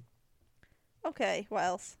them. Okay, what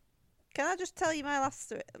else? Can I just tell you my last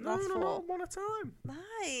four? No, one at a time.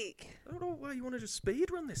 Mike. I don't know why you want to just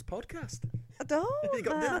speed run this podcast. I don't, Have you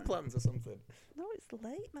got man. dinner plans or something? No, it's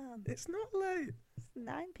late, man. It's not late. It's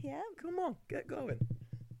 9 p.m. Come on, get going.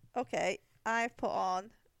 Okay, I've put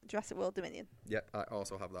on Jurassic World Dominion. Yeah, I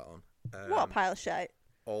also have that on. What a pile of shit.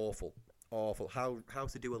 Awful. How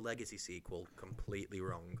to do a legacy sequel completely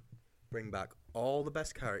wrong. Bring back all the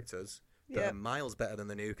best characters that are miles better than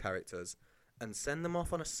the new characters, and send them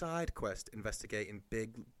off on a side quest investigating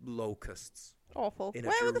big locusts. Awful. In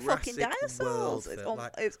Where were the fucking Jurassic dinosaurs? World,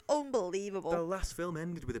 It's unbelievable. The last film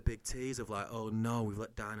ended with a big tease of like, oh no, we've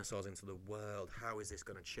let dinosaurs into the world. How is this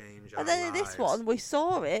going to change our And then lives? in this one, we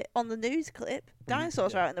saw it on the news clip.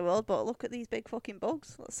 Dinosaurs are out in the world, but look at these big fucking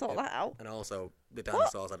bugs. Let's sort that out. And also, the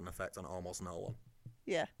dinosaurs had an effect on almost no one.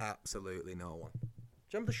 Yeah. Absolutely no one.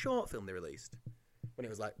 Do you remember the short film they released? When it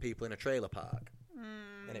was like people in a trailer park?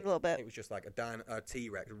 A little bit. It was just like a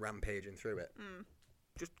T-Rex rampaging through it.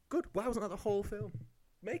 Just good. Why wasn't that the whole film?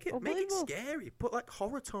 Make it scary. Put like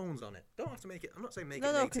horror tones on it. Don't have to make it. I'm not saying make it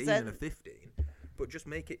an 18 and a 15, but just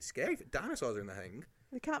make it scary. If dinosaurs are in the thing,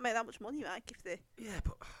 they can't make that much money, Mike. If they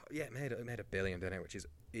it made $1 billion, didn't it? Which is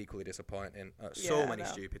equally disappointing. Yeah, many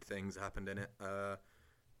stupid things happened in it.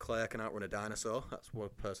 Claire can outrun a dinosaur. That's one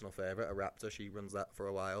personal favourite. A raptor. She runs that for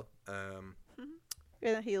a while.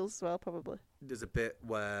 in the heels as well, probably. There's a bit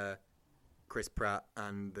where Chris Pratt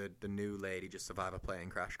and the new lady just survive a plane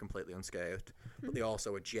crash completely unscathed, but they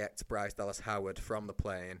also eject Bryce Dallas Howard from the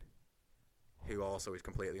plane, who also is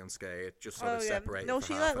completely unscathed, just so they're separated. No, for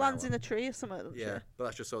she half an lands hour. in a tree or something. Doesn't Yeah, she? but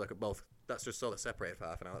that's just so they could both. That's just so they're separated for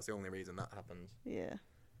half an hour. That's the only reason that happens. Yeah.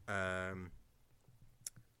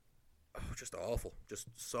 Just awful. Just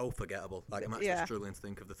so forgettable. Like, I'm actually struggling to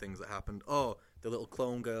think of the things that happened. Oh, the little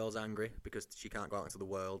clone girl's angry because she can't go out into the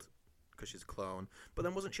world because she's a clone. But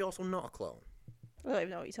then wasn't she also not a clone? I don't even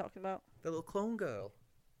know what you're talking about. The little clone girl.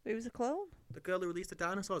 Who was a clone? The girl who released the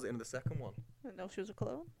dinosaurs at the end of the second one. I didn't know she was a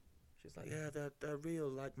clone. She's like, yeah, they're real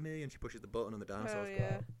like me, and she pushes the button and the dinosaurs Oh, go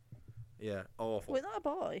yeah. out. Yeah, awful. We're not a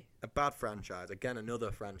boy. A bad franchise. Again,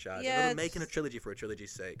 another franchise. Yeah, Another making a trilogy for a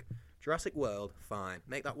trilogy's sake. Jurassic World, fine.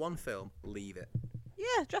 Make that one film, leave it.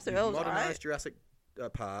 Yeah, Jurassic World's Modernised alright. Jurassic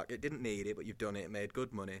Park. It didn't need it, but you've done it. It made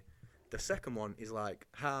good money. The second one is like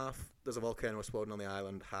half there's a volcano exploding on the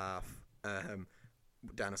island, half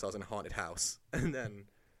dinosaurs in a haunted house. And then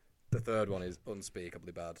the third one is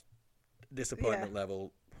unspeakably bad. Disappointment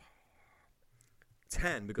level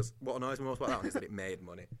 10, because what annoys me most about that one is that it made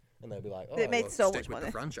money. And they'll be like, oh, It made so stick much with money.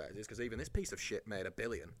 the franchises, because even this piece of shit made $1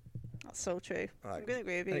 billion. That's so true. Like, I'm going to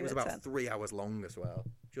agree with you. And it was at about 10. 3 hours long as well.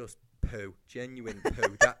 Just poo. Genuine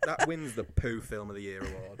poo. that wins the Poo Film of the Year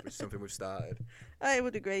award, which is something we've started. I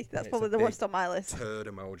would agree. That's it's probably a the big worst on my list. Turd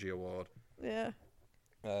emoji award. Yeah.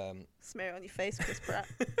 Smear it on your face, Chris Pratt.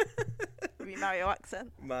 With your Mario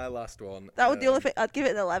accent. My last one. That would the only thing. I'd give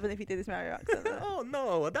it an 11 if he did his Mario accent. Oh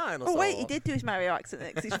no, a dinosaur. Oh wait, he did do his Mario accent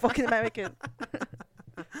because he's fucking American.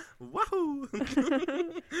 Wahoo!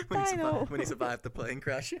 when he survived the plane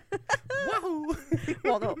crash. Wahoo!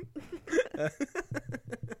 1 up.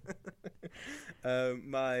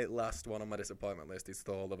 My last one on my disappointment list is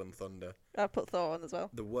Thor: Love and Thunder. I put Thor on as well.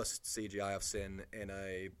 The worst CGI I've seen in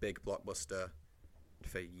a big blockbuster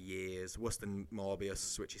for years. Worse than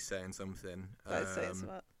Morbius, which is saying something. That's saying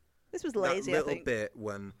something. This was lazy, that I think. little bit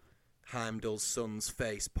when Heimdall's son's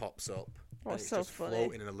face pops up. Oh, and it's it's so just funny.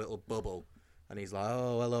 floating in a little bubble. And he's like,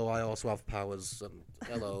 oh, hello, I also have powers. And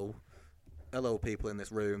hello. Hello, people in this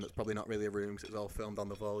room. That's probably not really a room because it was all filmed on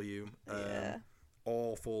the volume.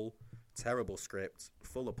 Awful, terrible script,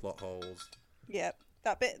 full of plot holes. Yeah,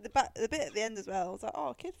 that bit, the bit at the end as well. I was like,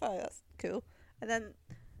 oh, kid fight, that's cool. And then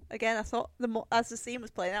again, I thought as the scene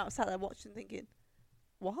was playing out, I sat there watching, thinking,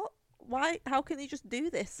 what? Why? How can he just do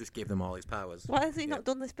this? Just give them all his powers. Why has he not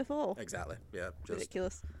done this before? Exactly. Yeah, just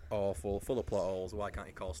Ridiculous. awful, full of plot holes. Why can't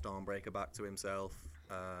he call Stormbreaker back to himself?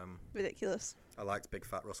 Ridiculous. I liked Big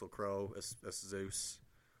Fat Russell Crowe as Zeus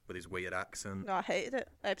with his weird accent. No, I hated it.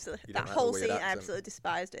 Absolutely. You That didn't like the whole weird scene, I accent? absolutely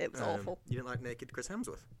despised it. It was awful. You didn't like naked Chris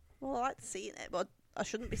Hemsworth? Well, I liked seeing it, but I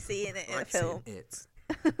shouldn't be seeing it in a liked film. seeing it.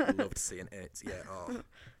 I loved seeing it. Yeah. Oh,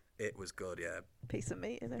 It was good, yeah. Piece of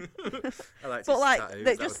meat, isn't it? I liked but his like, tattoos.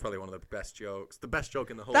 that Was probably one of the best jokes. The best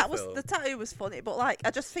joke in the whole film. film. The tattoo was funny, but like,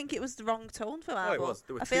 I just think it was the wrong tone for Marvel. Oh, it was.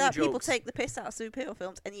 There were I feel like people jokes. take the piss out of superhero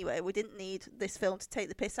films anyway. We didn't need this film to take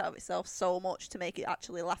the piss out of itself so much to make it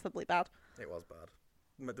actually laughably bad. It was bad.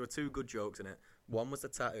 But there were 2 good jokes in it. One was the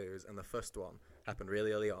tattoos, and the first one happened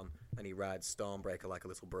really early on, and he rides Stormbreaker like a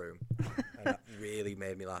little broom. And that really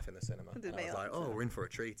made me laugh in the cinema. And I was like, oh, we're in for a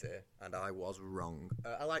treat here. And I was wrong.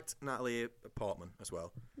 I liked Natalie Portman as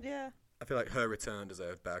well. Yeah. I feel like her return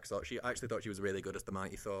deserved better, because I actually thought she was really good as the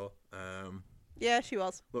Mighty Thor. Yeah, she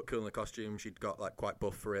was. Looked cool in the costume. She'd got like quite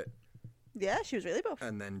buff for it. Yeah, she was really buff.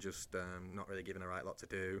 And then just not really given the right lot to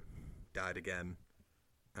do. Died again.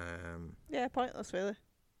 Yeah, pointless, really.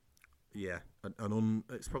 Yeah,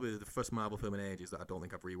 it's probably the first Marvel film in ages that I don't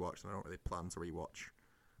think I've rewatched, and I don't really plan to rewatch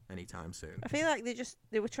anytime soon. I feel like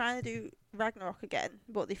they were trying to do Ragnarok again,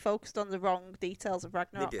 but they focused on the wrong details of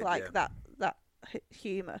Ragnarok, that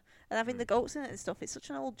humour. And having the goats in it and stuff, it's such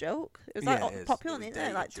an old joke. It was popular on the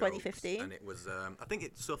internet, like 2015. And it was, I think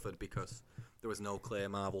it suffered because there was no clear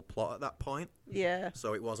Marvel plot at that point. Yeah.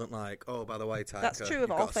 So it wasn't like, oh, by the way, Taika, that's true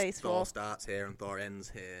of all Phase 4. Thor starts here and Thor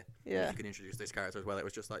ends here. Yeah. You can introduce this character as well. It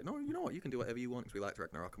was just like, no, you know what, you can do whatever you want because we liked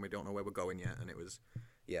Ragnarok and we don't know where we're going yet. And it was,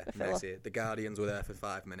 messy. The Guardians were there for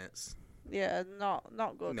 5 minutes. Yeah, not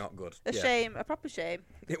good. Not good. Shame, a proper shame.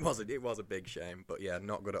 It was a big shame, but yeah,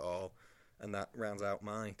 not good at all. And that rounds out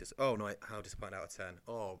my... how disappointed out of 10?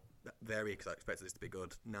 Oh, very, because I expected this to be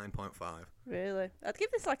good. 9.5. Really? I'd give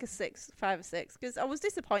this like a 5 or 6, because I was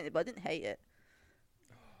disappointed, but I didn't hate it.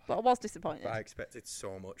 But I was disappointed. But I expected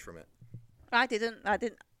so much from it. I didn't.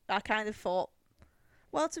 I kind of thought...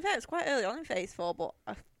 Well, to be fair, it's quite early on in Phase 4, but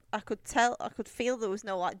I could feel there was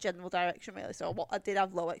no like general direction, really, so I did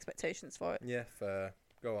have low expectations for it. Yeah, fair.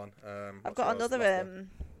 Go on. I've got another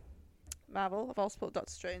Marvel. I've also put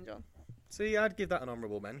Doctor Strange on. See, I'd give that an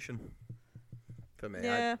honourable mention. For me,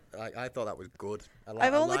 yeah. I thought that was good.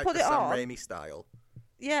 I've only put it on. Sam Raimi style.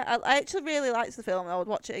 Yeah, I actually really liked the film. I would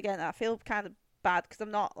watch it again. I feel kind of bad because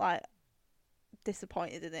I'm not like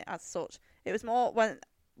disappointed in it as such. It was more when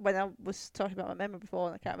I was talking about my memory before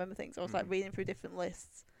and I can't remember things. I was like reading through different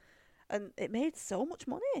lists, and it made so much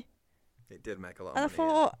money. It did make a lot of money. And I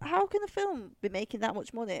thought, how can a film be making that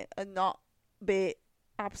much money and not be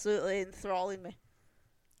absolutely enthralling me?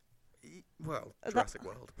 Well, Jurassic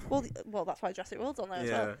World. Well, that's why Jurassic World's on there as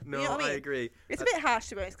well. Yeah, no, you know what I mean? agree. It's a bit harsh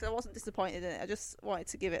to be honest because I wasn't disappointed in it. I just wanted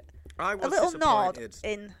to give it a little nod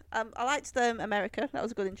in. I liked America. That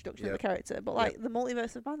was a good introduction of the character. But like the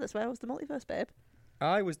Multiverse of Madness, where was the multiverse, babe?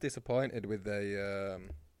 I was disappointed with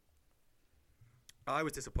I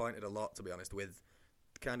was disappointed a lot, to be honest, with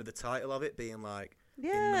kind of the title of it being like in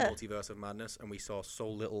the Multiverse of Madness, and we saw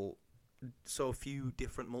so few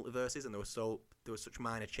different multiverses, and there were such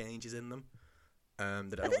minor changes in them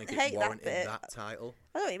that I don't think it warranted that title.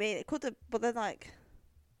 I know what you mean. It could have, but then like,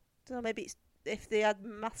 I don't know. Maybe if they had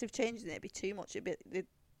massive changes in it, it'd be too much.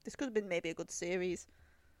 This could have been maybe a good series.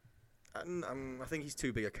 I think he's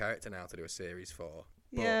too big a character now to do a series for.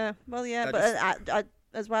 Yeah, well, yeah, but I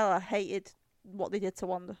as well, I hated what they did to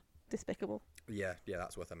Wanda. Despicable. Yeah,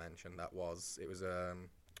 that's worth a mention. It was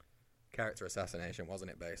character assassination,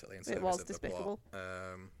 wasn't it? Basically, in it was despicable.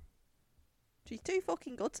 She's too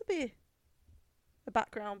fucking good to be a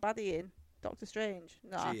background baddie in Doctor Strange.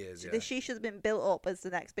 Nah, she is. Yeah. She should have been built up as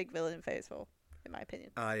the next big villain in Phase 4, in my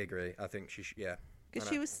opinion. I agree. I think she should. Yeah. Because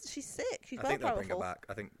she's sick. She's I think powerful. They'll bring her back.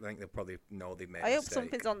 I think they'll probably know they've made. I hope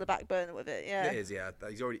something's on the back burner with it. Yeah, it is. Yeah,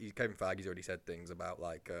 Kevin Feige's already said things about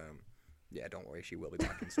like, yeah, don't worry, she will be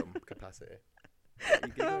back in some capacity. What are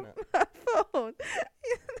you giggling at? My phone.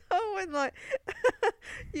 You know when like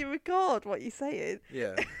you record what you're saying.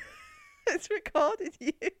 Yeah. It's recorded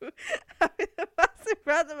you having a massive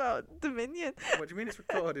rant about Dominion. What do you mean it's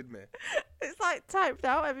recorded me? It's like typed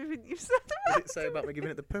out everything you've said about Did it say about me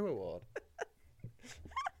giving it the Pooh Award?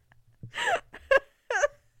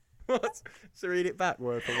 What? So read it back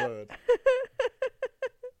word for word.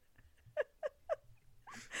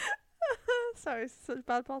 Sorry, it's such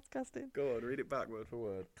bad podcasting. Go on, read it back word for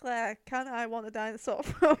word. Claire, can I want a dinosaur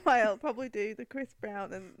for a while? Probably do the Chris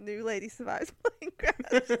Brown and New Lady Survives Plane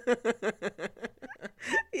Crash.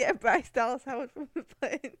 Yeah, Bryce Dallas Howard from the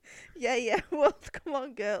plane. Yeah, Wolf, come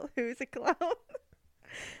on girl, who's a clown?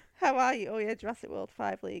 How are you? Oh yeah, Jurassic World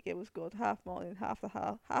 5 League. It was good. Half morning, half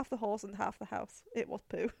the horse and half the house. It was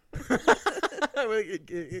poo.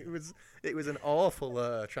 it was an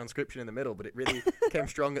awful transcription in the middle, but it really came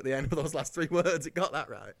strong at the end with those last 3 words. It got that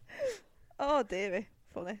right. Oh dearie,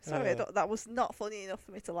 funny. Sorry, that was not funny enough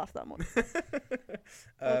for me to laugh that much.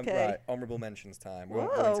 Okay. Right, honourable mentions time.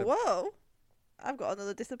 Whoa. I've got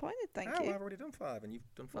another disappointed. Thank you. I've already done 5, and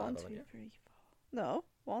you've done 5, 1, 2, haven't you? 3, 4. No,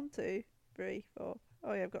 1, 2, 3, 4.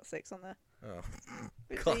 Oh yeah, I've got 6 on there. Oh,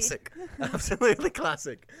 classic! Absolutely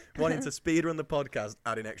classic. Wanting to speedrun the podcast,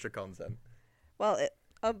 adding extra content. Well,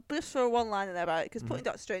 just for one line in there about it, because putting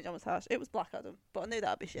Doctor Strange on was harsh. It was Black Adam, but I knew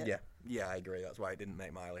that'd be shit. Yeah, I agree. That's why it didn't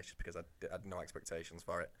make my list, because I had no expectations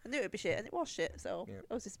for it. I knew it'd be shit, and it was shit, so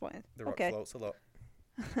I was disappointed. The Rock floats a lot.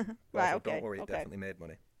 Right, okay. Don't worry, it definitely made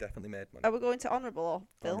money. Definitely made money. Are we going to honourable or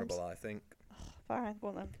films? Honourable, I think. Fine, go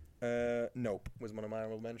on then. Nope was one of my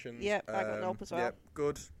honourable mentions. Yeah, I got Nope as well. Yeah,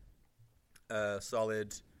 good.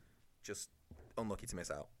 Solid. Just unlucky to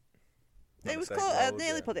miss out. It was close. I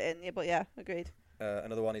nearly put it in, but yeah, agreed.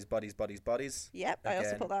 Another one is Bodies, Bodies, Bodies. Yep, I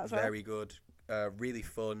also put that as well. Very good. Really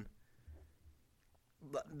fun.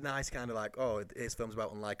 Nice kind of like, his film's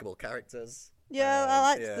about unlikable characters. Yeah, I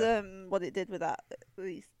liked what it did with that.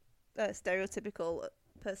 These stereotypical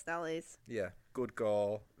personalities. Yeah, good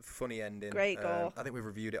gore, funny ending. Great gore. I think we've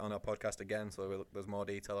reviewed it on our podcast again, so there's more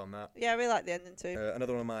detail on that. Yeah, I really like the ending too.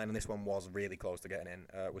 Another one of mine, and this one was really close to getting in,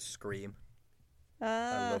 was Scream.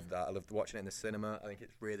 I loved that. I loved watching it in the cinema. I think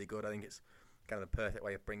it's really good. I think it's kind of the perfect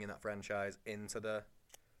way of bringing that franchise into the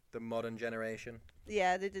modern generation.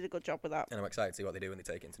 Yeah, they did a good job with that. And I'm excited to see what they do when they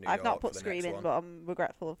take it into New York. I've not put Scream in, but I'm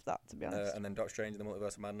regretful of that, to be honest. And then Doctor Strange and the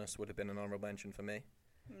Multiverse of Madness would have been an honourable mention for me.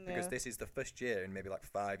 Because this is the first year in maybe like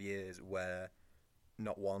 5 years where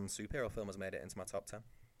not one superhero film has made it into my top 10.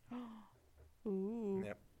 Ooh.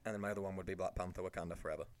 Yep. And then my other one would be Black Panther: Wakanda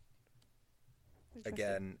Forever.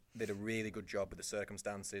 Again, they did a really good job with the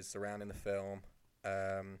circumstances surrounding the film.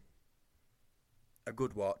 A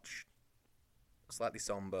good watch. Slightly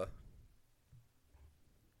somber.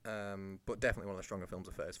 But definitely one of the stronger films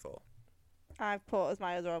of Phase 4. I've put as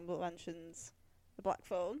my other honourable mentions The Black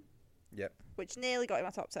Phone. Yep. Which nearly got in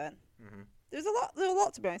my top 10. Mm-hmm. There was a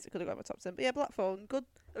lot, to be honest, that could have got in my top 10. But yeah, Black Phone, good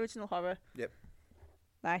original horror. Yep.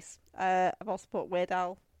 Nice. I've also put Weird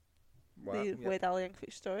Al. Wow. Weird Al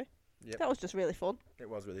Yankovic story. Yep. That was just really fun. It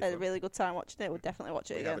was really I had fun. a really good time watching it. We'll definitely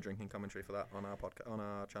watch it again. We have a drinking commentary for that on our podcast, on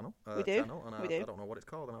our channel. We do. We do. I don't know what it's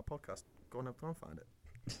called on our podcast. Go and find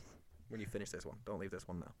it. When you finish this one. Don't leave this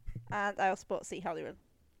one now. And I also put See How They Run.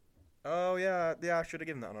 Oh, yeah. Yeah, I should have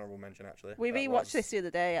given that an honourable mention, actually. We rewatched this the other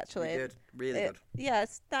day, actually. We did. Really good. Yeah,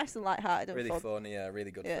 it's nice and light-hearted and really fun. Yeah, really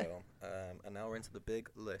good film. And now we're into the big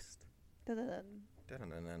list. Dun-dun-dun. Do you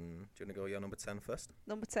want to go your number 10 first?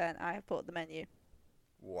 Number 10, I have put The Menu.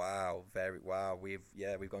 Wow, we've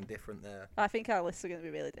gone different there. I think our lists are going to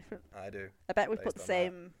be really different. I do. I bet we put the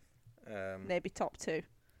same, maybe top 2.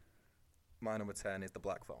 My number 10 is The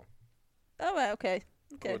Black Phone. Oh, right, okay.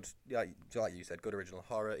 Good, yeah, like you said, good original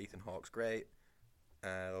horror. Ethan Hawke's great.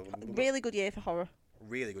 Really good year for horror.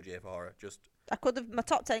 Really good year for horror. My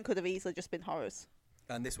top 10 could have easily just been horrors.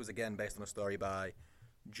 And this was again based on a story by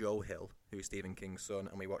Joe Hill, who is Stephen King's son,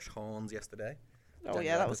 and we watched Horns yesterday. Oh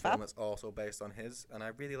yeah, that was fab. That's also based on his, and I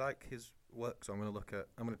really like his work. So I'm going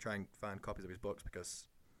to try and find copies of his books because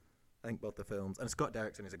I think both the films, and Scott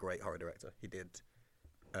Derrickson is a great horror director. He did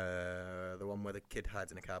the one where the kid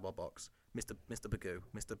hides in a cardboard box, Mr. Bagoo,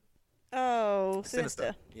 Mr. Oh,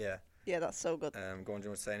 Sinister. Yeah. Yeah, that's so good. Do you want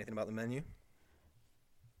to say anything about The Menu?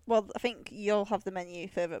 Well, I think you'll have The Menu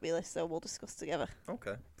further up your list, so we'll discuss together.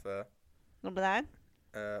 Okay, fair. Number 9?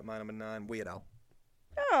 My number 9, Weird Al.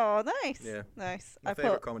 Oh, nice. Yeah. Nice. My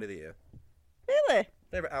favourite comedy of the year. Really?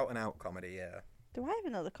 Favourite out-and-out comedy, yeah. Do I have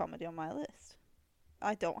another comedy on my list?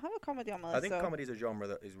 I don't have a comedy on my list. I think comedy's a genre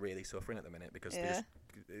that is really suffering at the minute because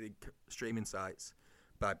streaming sites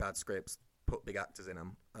buy bad scripts, put big actors in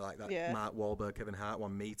them. Like that Mark Wahlberg, Kevin Hart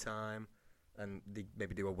one, Me Time, and they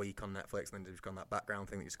maybe do a week on Netflix and then just go on that background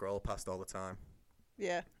thing that you scroll past all the time.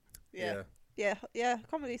 Yeah.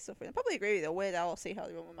 Comedy's suffering. I probably agree with you. Weird Al or See How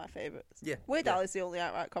They Run were my favourites. Yeah. Weird Al is the only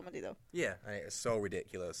outright comedy though. Yeah, and it's so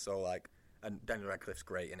ridiculous. So and Daniel Radcliffe's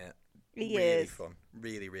great in it. He really is. Fun.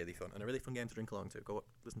 Really, really fun. And a really fun game to drink along to. Go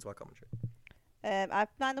listen to our commentary.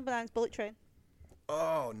 My number 9 is Bullet Train.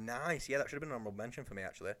 Oh, nice. Yeah, that should have been an honourable mention for me,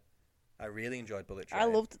 actually. I really enjoyed Bullet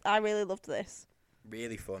Train. I really loved this.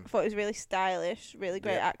 Really fun. I thought it was really stylish, really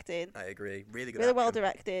great acting. I agree. Really good really action. Well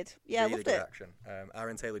directed. Yeah, really I loved good it. Action.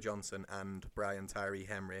 Aaron Taylor-Johnson and Brian Tyree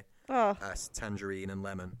Henry as Tangerine and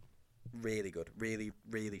Lemon. Really good. Really,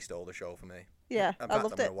 really stole the show for me. Yeah, In fact, I loved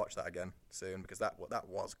it. I'm going to watch that again soon because that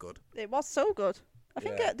was good. It was so good. I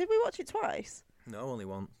think, did we watch it twice? No, only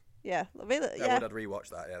once. Yeah, really. I would have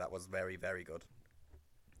rewatched that. Yeah, that was very, very good.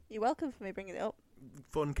 You're welcome for me bringing it up.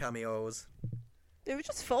 Fun cameos. It was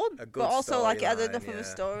just fun, a good but also it had line, enough of a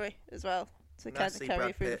story as well to kind of carry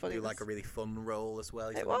you through the funniness. Do a really fun role as well.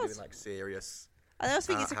 He's It not was. doing serious. And I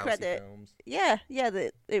also think it's a credit. Films. Yeah,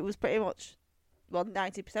 that it was pretty much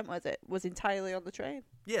 90% was entirely on the train.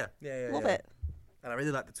 Yeah. Love it. And I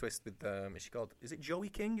really like the twist with, is it Joey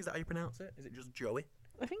King? Is that how you pronounce it? Is it just Joey?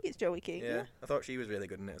 I think it's Joey King, yeah. I thought she was really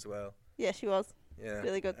good in it as well. Yeah, she was. Yeah.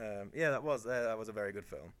 Really good. That was a very good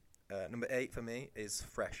film. Number 8 for me is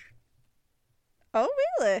Fresh. Oh,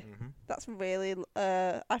 really? Mm-hmm. That's really...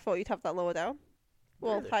 I thought you'd have that lower down.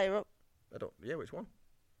 Well, Really? higher up. Which one?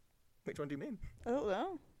 Which one do you mean? I don't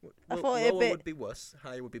know. I thought lower it'd be... would be worse,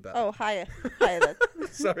 higher would be better. Oh, higher. Higher then.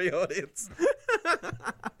 Sorry, audience.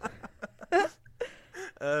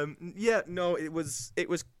 It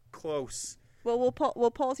was close. Well,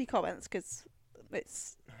 we'll pause your comments because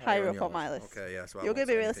it's higher up on my list. Okay, yeah. So you're going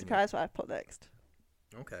to be really surprised what I put next.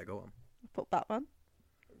 Okay, go on. I put Batman.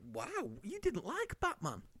 Wow, you didn't like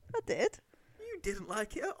Batman. I did. You didn't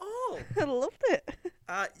like it at all. I loved it.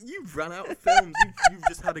 You've run out of films. You've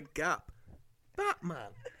just had a gap. Batman.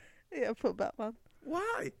 Yeah, I put Batman.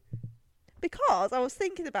 Why? Because I was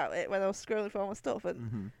thinking about it when I was scrolling through all my stuff,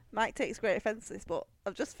 and Mike takes great offence to this, but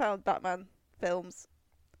I've just found Batman films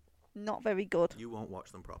not very good. You won't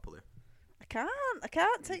watch them properly. I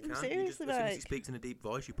can't take them seriously, As soon as he Mike. speaks in a deep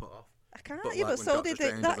voice, you put off. I can't. But Yeah, like but when so Doctor did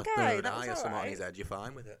Strange that has guy. a third That eye was or something on alright. his head, you're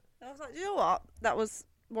fine with it. And I was like, you know what? That was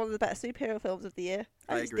one of the better superhero films of the year.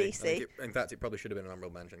 And I agree. It's DC. In fact, it probably should have been an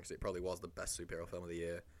honorable mention because it probably was the best superhero film of the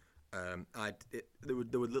year. There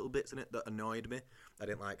were little bits in it that annoyed me. I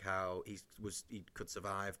didn't like how he could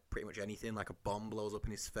survive pretty much anything. Like a bomb blows up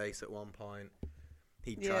in his face at one point.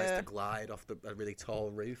 He tries to glide off a really tall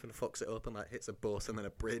roof and fucks it up and like hits a bus and then a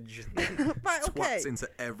bridge and Right, okay. twats into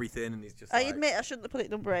everything. And he's just. I admit I shouldn't have put it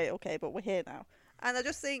number 8. Okay, but we're here now, and I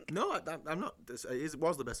just think. No, I'm not. It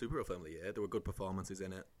was the best superhero film of the year. There were good performances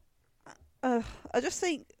in it. I just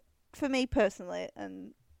think, for me personally,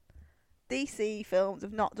 and DC films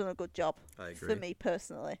have not done a good job. I agree. For me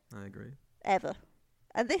personally. I agree. Ever.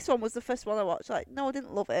 And this one was the first one I watched. Like, no, I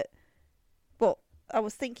didn't love it, but I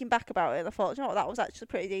was thinking back about it and I thought, you know what, that was actually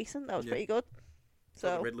pretty decent. That was pretty good.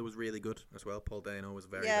 So the Riddler was really good as well. Paul Dano was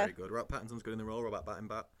very good. Robert Pattinson's good in the role. Robert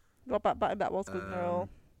Battenbat was good in the role.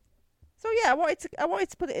 So yeah, I wanted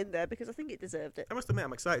to put it in there because I think it deserved it. I must admit,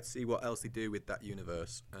 I'm excited to see what else they do with that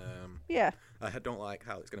universe. I don't like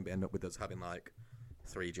how it's going to end up with us having like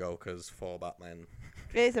 3 Jokers, 4 Batmen.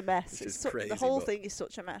 It is a mess. Which is crazy, the whole thing is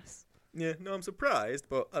such a mess. Yeah, no, I'm surprised,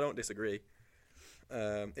 but I don't disagree.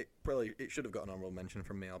 It should have got an honorable mention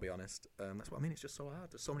from me. I'll be honest. That's what I mean. It's just so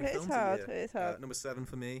hard. There's so many films in the year. It is hard. Number 7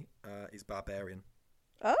 for me is Barbarian.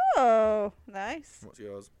 Oh, nice. What's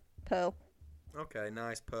yours? Pearl. Okay,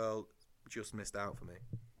 nice. Pearl just missed out for me.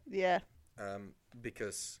 Yeah.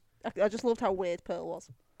 Because I just loved how weird Pearl was.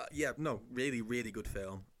 Really, really good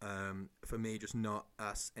film. For me, just not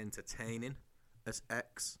as entertaining as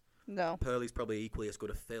X. No. Pearl is probably equally as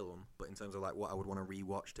good a film, but in terms of like what I would want to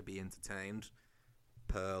rewatch to be entertained,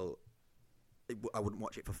 Pearl, I wouldn't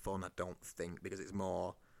watch it for fun. I don't think, because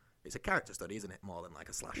it's a character study, isn't it, more than like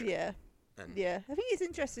a slasher? Yeah. I think it's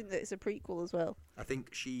interesting that it's a prequel as well. I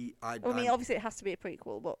think obviously it has to be a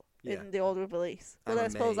prequel, but in the order of release. But I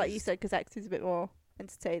suppose, like you said, because X is a bit more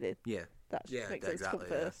entertaining. Yeah. That makes sense to come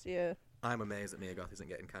first. Yeah. I'm amazed that Mia Goth isn't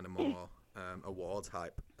getting kind of more awards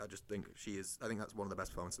hype. I just think she is. I think that's one of the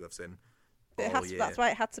best performances I've seen. That's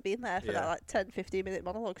why it had to be in there for that like 10-15 minute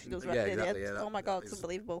monologue she does right at the end. Yeah, oh my god, it's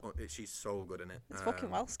unbelievable. She's so good in it. It's fucking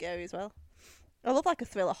well scary as well. I love like a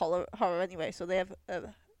thriller horror anyway, so they have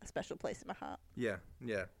a special place in my heart. Yeah.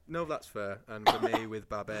 No, that's fair. And for me, with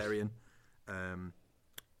Barbarian,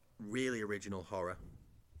 really original horror.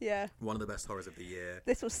 Yeah. One of the best horrors of the year.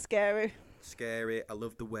 This was scary. I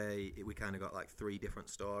loved the way we kind of got like 3 different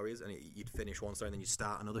stories, and you'd finish one story and then you'd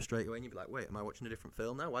start another straight away, and you'd be like, wait, am I watching a different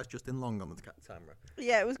film now? Why is Justin Long on the camera?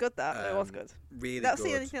 Yeah, it was good. It was good. Really Not good.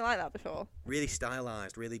 seen anything like that before. Really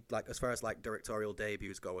stylized, really, like, as far as like directorial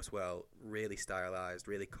debuts go as well, really stylized,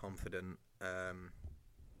 really confident.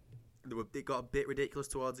 It got a bit ridiculous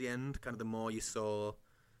towards the end, kind of the more you saw.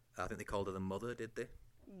 I think they called her the mother, did they?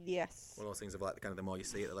 Yes. One of those things of like kind of the more you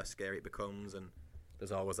see it, the less scary it becomes, and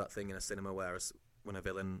there's always that thing in a cinema where when a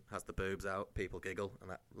villain has the boobs out, people giggle, and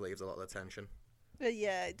that leaves a lot of the tension.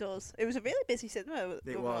 Yeah, it does. It was a really busy cinema.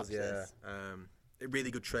 It was, yeah. A really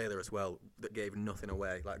good trailer as well that gave nothing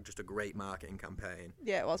away, like just a great marketing campaign.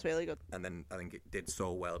 Yeah, it was really good. And then I think it did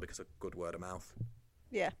so well because of good word of mouth.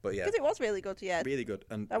 Yeah, but yeah, because it was really good. Yeah, really good.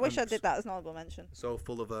 And I wish I did that as an honorable mention. So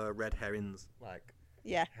full of red herrings, like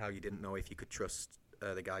how you didn't know if you could trust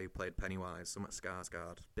the guy who played Pennywise, something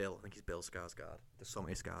Skarsgård. Bill, I think he's Bill Skarsgård. There's so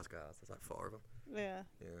many Skarsgårds. There's like 4 of them. Yeah,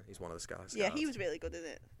 he's one of the Skarsgårds. Yeah, he was really good in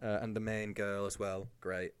it. And the main girl as well,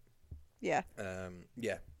 great. Yeah.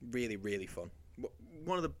 Really, really fun.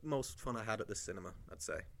 One of the most fun I had at the cinema, I'd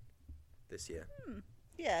say. this year.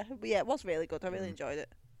 Yeah, it was really good. I really enjoyed it.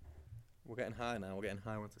 We're getting high now. We're getting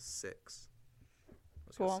high on to 6.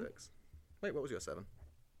 What's Go your on. 6? Wait, what was your 7?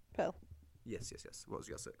 Pearl. Yes. What was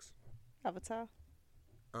your 6? Avatar.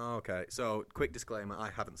 Oh, okay. So, quick disclaimer: I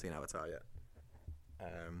haven't seen Avatar yet,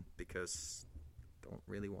 because I don't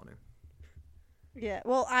really want to. Yeah,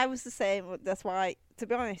 well, I was the same. That's why, to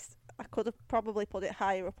be honest, I could have probably put it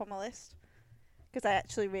higher up on my list because I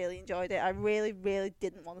actually really enjoyed it. I really, really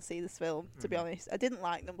didn't want to see this film, to be honest. I didn't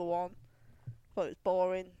like number 1. Thought it was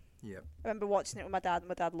boring. Yeah. I remember watching it with my dad, and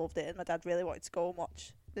my dad loved it, and my dad really wanted to go and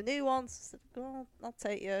watch the new ones. I said, "Oh, I'll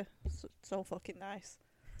take you." So fucking nice.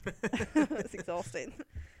 It's exhausting.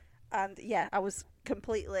 And yeah, I was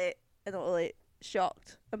completely and utterly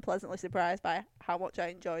shocked and pleasantly surprised by how much I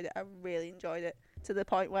enjoyed it. I really enjoyed it to the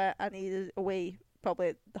point where I needed a wee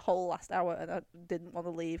probably the whole last hour, and I didn't want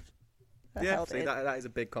to leave. Yeah, see, that is a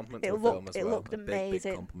big compliment to the film as well. It looked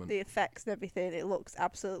amazing. Big compliment. The effects and everything, it looks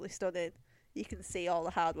absolutely stunning. You can see all the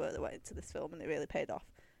hard work that went into this film, and it really paid off.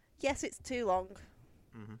 Yes, it's too long,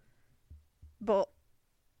 but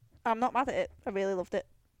I'm not mad at it. I really loved it.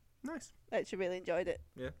 Nice. I actually really enjoyed it.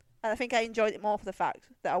 Yeah. And I think I enjoyed it more for the fact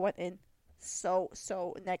that I went in so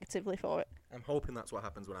negatively for it. I'm hoping that's what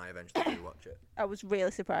happens when I eventually do watch it. I was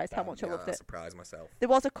really surprised how much I loved it. I surprised myself. There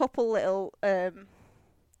was a couple little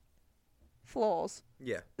flaws.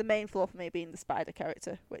 Yeah. The main flaw for me being the spider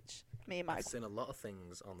character, which me and Michael... I've seen a lot of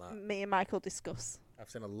things on that. Me and Michael discuss.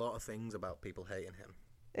 I've seen a lot of things about people hating him.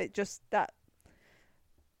 It just, that...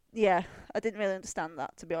 Yeah, I didn't really understand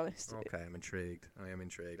that, to be honest. Okay, I'm intrigued. I am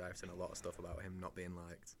intrigued. I've seen a lot of stuff about him not being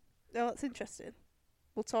liked. No, that's interesting.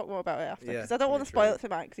 We'll talk more about it after, Yeah, because I don't want to spoil it for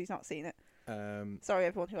Mike, because he's not seen it. Sorry,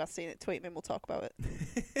 everyone who has seen it, tweet me and we'll talk about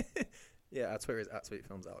it. Yeah, our Twitter is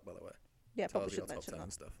 @SweetFilmsAlec, by the way. Yeah, Tells probably should your mention top 10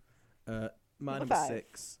 that. Stuff. My number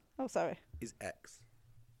 6 Oh, sorry. is X.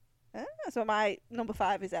 So my number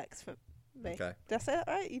 5 is X for me. Okay. Did I say that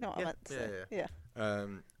right? You know what I meant to say. Yeah.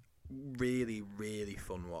 Really, really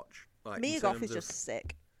fun watch. Like, Mia Goth is just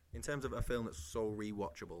sick. In terms of a film that's so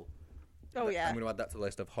rewatchable. Oh, yeah. I'm going to add that to the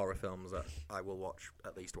list of horror films that I will watch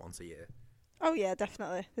at least once a year. Oh, yeah,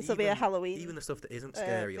 definitely. This will be a Halloween. Even the stuff that isn't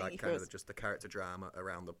scary, like kind of us. just the character drama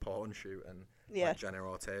around the porn shoot and Yeah. like Jenna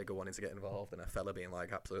Ortega wanting to get involved and a fella being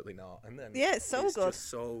like, absolutely not. And then Yeah, it's so good. It's just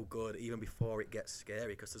so good even before it gets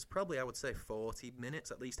scary, because there's probably, I would say, 40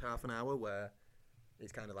 minutes, at least half an hour, where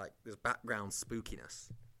it's kind of like there's background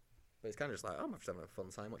spookiness. But it's kind of just like, oh, I'm just having a fun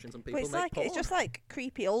time watching some people make porn. It's just like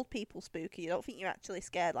creepy old people spooky. You don't think you're actually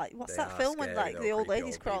scared. Like, what's They that are film when scary, like though, the old creepy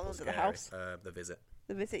lady's old crawling people under the scary. house? The Visit.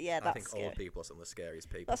 The Visit, yeah, I that's think scary. old people are some of the scariest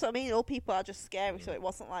people. That's what I mean. Old people are just scary, so it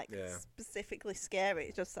wasn't like specifically scary.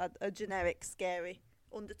 It just had a generic scary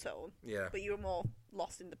undertone. Yeah. But you were more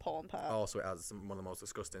lost in the porn part. Also, it has one of the most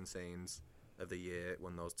disgusting scenes of the year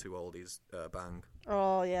when those two oldies bang.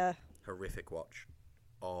 Oh, yeah. Horrific watch.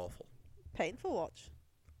 Awful. Painful watch.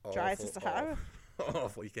 Awful, Dry as the Sahara.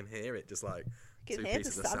 Awful. You can hear it just like You two can hear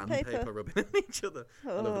pieces the of sandpaper rubbing on each other.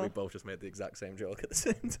 I love that we both just made the exact same joke at the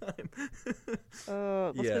same time. It must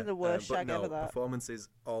have been the worst shag ever, that. Performances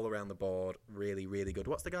all around the board, really, really good.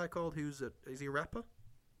 What's the guy called? Is he a rapper?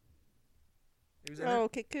 Who's in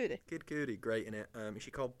it? Kid Cudi. Kid Cudi, great in it. Is she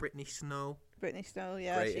called Brittany Snow? Brittany Snow,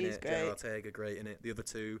 yeah, great she's in it. great. Jenna Ortega, great in it. The other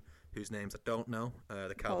two, whose names I don't know,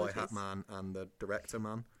 the cowboy hat man and the director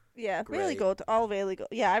man. Yeah, great. really good. All really good.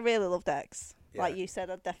 Yeah, I really loved X. Yeah. Like you said,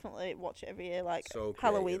 I'd definitely watch it every year. Like, so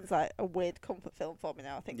Halloween's like a weird comfort film for me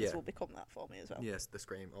now. I think this will become that for me as well. Yes,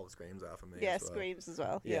 all the Screams are for me. Yeah, as well. Screams as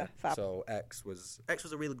well. Yeah, fab. So X was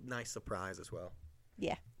a really nice surprise as well.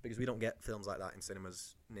 Yeah. Because we don't get films like that in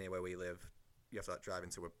cinemas near where we live. You have to like drive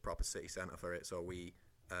into a proper city centre for it. So we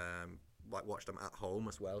like watch them at home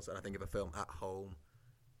as well. So I think if a film at home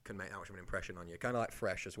can make that much of an impression on you, kind of like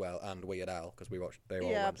Fresh as well and Weird Al, because they all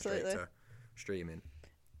went straight to streaming.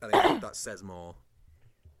 I think that says more.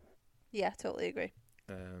 Yeah, totally agree.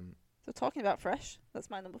 So talking about Fresh, that's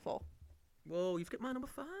my number 4. Whoa, you've got my number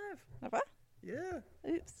 5. Have I? Yeah.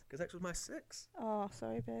 Oops. Because X was my 6. Oh,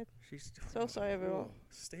 sorry, babe. She's so sorry, everyone.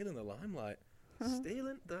 Stealing the limelight.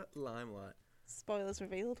 Stealing the limelight. Spoilers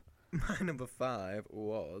revealed. My number 5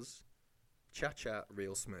 was Cha-Cha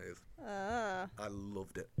Real Smooth. Ah. I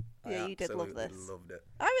loved it. Yeah, you did love this. I loved it.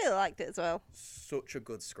 I really liked it as well. Such a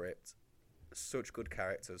good script. Such good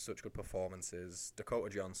characters. Such good performances. Dakota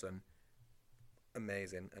Johnson,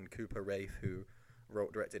 amazing. And Cooper Raiff, who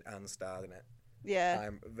wrote, directed, and starred in it. Yeah.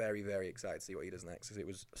 I'm very, very excited to see what he does next, because it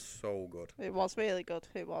was so good. It was really good.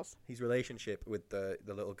 It was. His relationship with the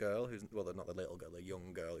little girl, not the little girl, the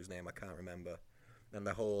young girl, whose name I can't remember. And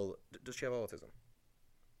the whole... Does she have autism?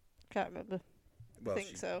 Can't remember. Well, I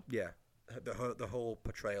think so. Yeah. the whole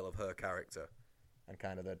portrayal of her character, and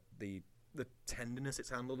kind of the tenderness it's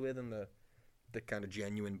handled with, and the kind of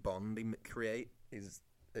genuine bond they create is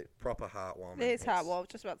proper heartwarming. It's heartwarming.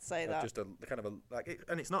 Just about to say that. Just a kind of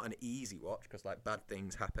and it's not an easy watch because like bad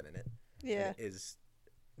things happen in it. Yeah. It is,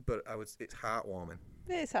 but it's heartwarming.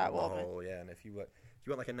 It is heartwarming. Oh yeah, and if you want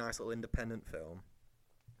like a nice little independent film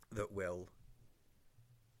that will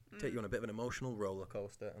take you on a bit of an emotional roller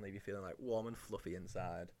coaster and leave you feeling like warm and fluffy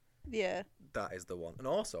inside. Yeah. That is the one, and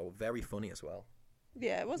also very funny as well.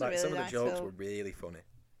 Yeah, it was a really nice film. Some of the jokes were really funny.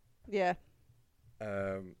 Yeah.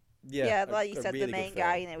 Yeah, like you said, really the main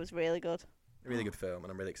guy in it was really good. A really good film,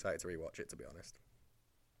 and I'm really excited to rewatch it, to be honest.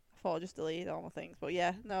 I thought I just deleted all my things, but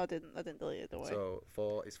yeah, no, I didn't delete it, don't worry. So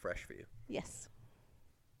 4 is fresh for you? Yes.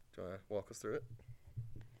 Do you want to walk us through it?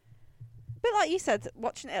 But like you said,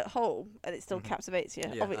 watching it at home, and it still captivates you.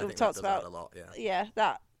 Yeah, we've talked about a lot, yeah.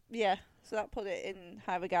 So that put it in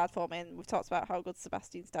high regard for me, and we've talked about how good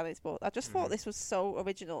Sebastian Stan is, but I just thought this was so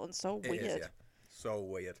original and so weird. It is, yeah. So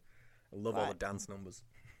weird. I love all the dance numbers.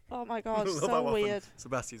 Oh my god, so weird.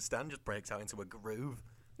 Sebastian Stan just breaks out into a groove.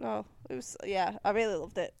 Oh, it was, I really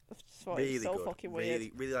loved it. I just thought it was so fucking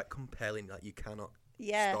weird. Really like compelling, like you cannot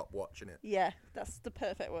stop watching it. Yeah, that's the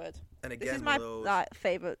perfect word. And again, this is my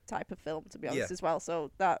favourite type of film, to be honest, as well,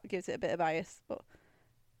 so that gives it a bit of bias. But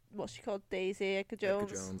what's she called? Daisy Edgar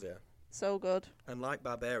Jones? Edgar Jones, yeah. So good. And like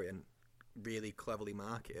Barbarian, really cleverly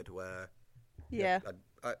marketed, where... Yeah.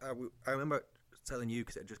 I remember telling you,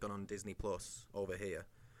 because it had just gone on Disney Plus over here,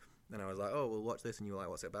 and I was like, oh, we'll watch this, and you were like,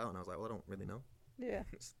 what's it about? And I was like, well, I don't really know. Yeah.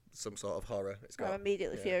 It's some sort of horror. I'm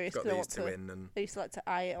immediately furious because I used to like to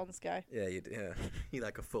eye it on Sky. Yeah, you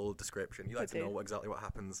like a full description. You like to know exactly what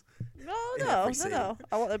happens. No.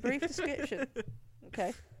 I want a brief description.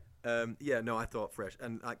 Okay. I thought fresh.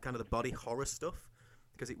 And like kind of the body horror stuff,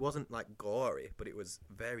 because it wasn't like gory, but it was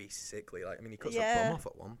very sickly. Like, I mean, he cuts a bum off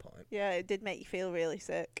at one point. Yeah, it did make you feel really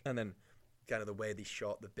sick. And then kind of the way they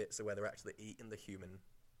shot the bits of where they're actually eating the human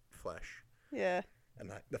flesh. Yeah. And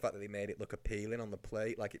like the fact that they made it look appealing on the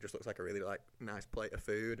plate, like it just looks like a really like nice plate of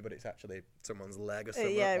food, but it's actually someone's leg or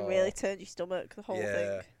something. Yeah, it really turned your stomach, the whole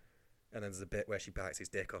thing. And then there's a bit where she bites his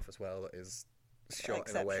dick off as well that is shot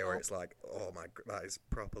in a way where it's like, oh my, that is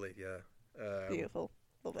properly, beautiful.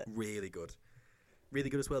 Love it. Really good. Really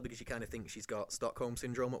good as well, because you kind of think she's got Stockholm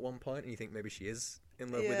Syndrome at one point, and you think maybe she is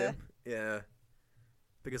in love with him. Yeah.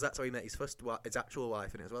 Because that's how he met his actual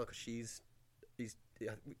wife in it as well, because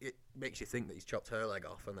it makes you think that he's chopped her leg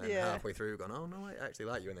off, and then halfway through gone, oh no, I actually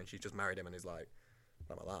like you, and then she's just married him and he's like,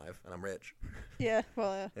 I'm alive and I'm rich. Yeah,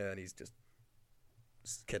 well, yeah. Yeah, and he's just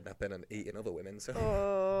kidnapping and eating other women. So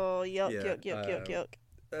yuck.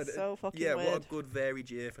 So fucking weird. What a good varied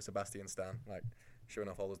year for Sebastian Stan, like showing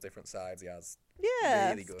off all those different sides he has. Yeah,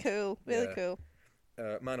 really good. Cool, really cool.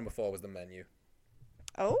 My number 4 was The Menu.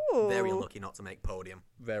 Oh, very unlucky not to make podium.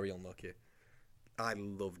 Very unlucky. I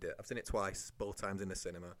loved it. I've seen it twice, both times in the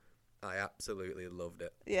cinema. I absolutely loved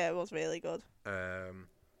it. Yeah, it was really good.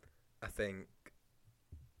 I think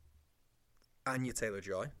Anya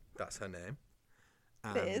Taylor-Joy, that's her name.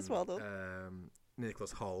 And, it is, well done.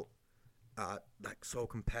 Nicholas Hoult, like so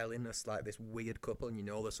compelling. It's like this weird couple, and you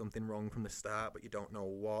know there's something wrong from the start, but you don't know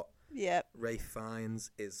what. Yep. Ralph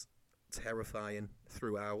Fiennes is terrifying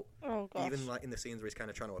throughout. Oh gosh. Even like in the scenes where he's kind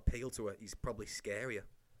of trying to appeal to her, he's probably scarier.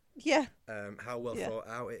 Yeah. How well thought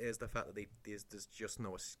out it is, the fact that there's just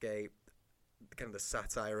no escape, kind of the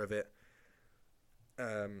satire of it.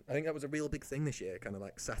 I think that was a real big thing this year, kind of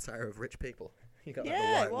like satire of rich people. You got like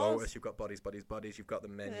the White Lotus, you've got Bodies, you've got The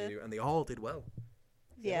Menu, and they all did well.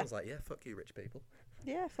 Yeah. I was like, fuck you, rich people.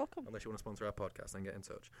 Yeah, fuck them. Unless you want to sponsor our podcast, then get in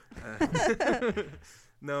touch.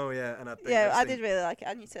 No, yeah, and I think I did really like it.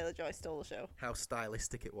 Anya Taylor-Joy stole the show. How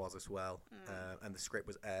stylistic it was as well, and the script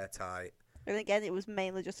was airtight. And again, it was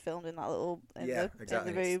mainly just filmed in that little in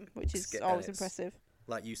the room, which is always impressive.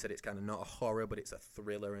 Like you said, it's kind of not a horror, but it's a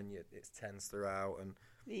thriller, and it's tense throughout, and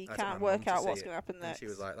you can't work out what's going to happen next. And she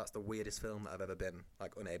was like, "That's the weirdest film that I've ever been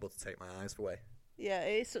like unable to take my eyes away." Yeah,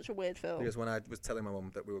 it is such a weird film. Because when I was telling my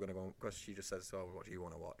mum that we were going to go, because she just says, "Oh, what do you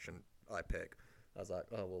want to watch?" and I pick. I was like,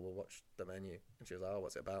 "Oh, well, we'll watch The Menu," and she was like, "Oh,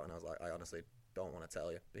 what's it about?" And I was like, "I honestly don't want to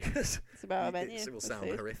tell you because it's about a menu. It will sound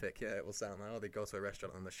horrific. Yeah, it will sound like they go to a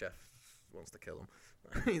restaurant and the chef wants to kill them.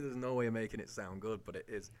 There's no way of making it sound good, but it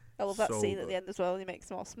is. I love that scene at the end as well. When he makes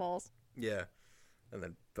them all s'mores. Yeah, and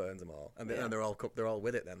then burns them all, and they're all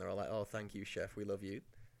with it. Then they're all like, "Oh, thank you, chef. We love you."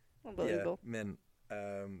 Unbelievable.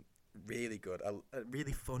 Yeah, really good.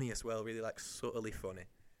 Really funny as well. Really like subtly funny.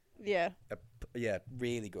 Yeah.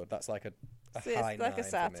 Really good. That's like a so high it's like a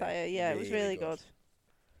satire. Yeah, really it was really good.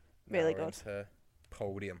 Really good.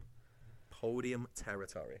 Podium. Podium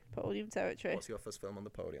territory. Podium territory. What's your first film on the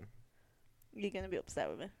podium? You're going to be upset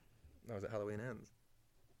with me. No, is it Halloween Ends?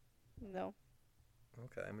 No.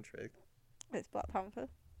 Okay, I'm intrigued. It's Black Panther.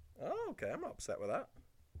 Oh, okay, I'm not upset with that.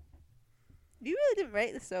 You really didn't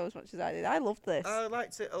rate this so as much as I did. I loved this. I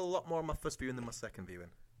liked it a lot more on my first viewing than my second viewing.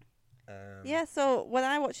 Yeah, so when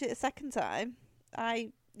I watched it a second time,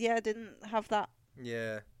 I didn't have that.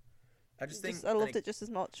 Yeah. I loved it just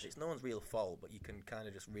as much. It's no one's real fault, but you can kind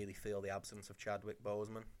of just really feel the absence of Chadwick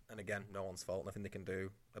Boseman. And again, no one's fault. Nothing they can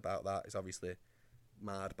do about that. It's obviously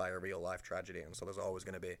marred by a real life tragedy, and so there's always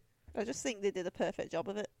going to be. I just think they did a perfect job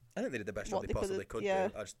of it. I think they did the best job they possibly could do.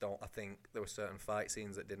 I just don't. I think there were certain fight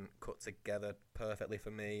scenes that didn't cut together perfectly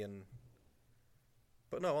for me,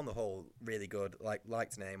 but no, on the whole, really good.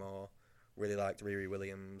 Liked Namor. Really liked Riri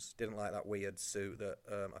Williams. Didn't like that weird suit that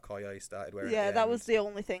Okoye started wearing. Yeah, that was the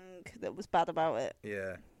only thing that was bad about it.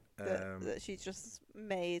 Yeah. That she's just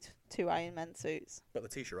made 2 Iron Man suits. But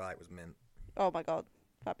Letitia Wright was mint. Oh my god.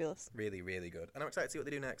 Fabulous. Really, really good. And I'm excited to see what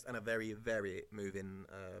they do next, and a very, very moving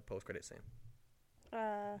post-credit scene.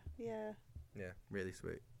 Yeah. Yeah, really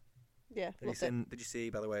sweet. Yeah, Did you see,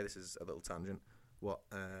 by the way, this is a little tangent, what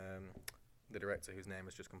the director, whose name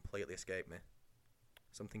has just completely escaped me,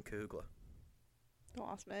 something Coogler. Don't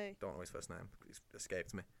ask me. Don't know his first name. It's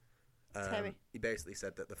escaped me. Terry. He basically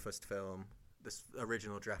said that the first film, this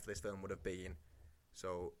original draft of this film would have been,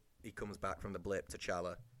 so he comes back from the blip to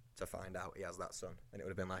T'Challa to find out he has that son, and it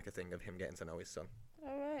would have been like a thing of him getting to know his son.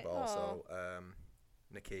 All right. But also,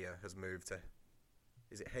 Nakia has moved to,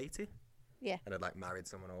 is it Haiti? Yeah. And had married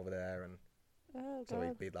someone over there, and so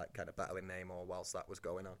he'd be kind of battling Namor whilst that was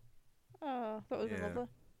going on. Oh, that was lovely.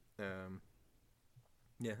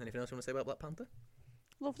 Yeah. Anything else you want to say about Black Panther?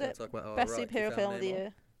 Loved it. Best superhero film of the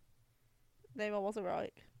year. Namor was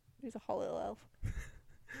alright. He's a hot little elf.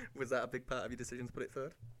 Was that a big part of your decision to put it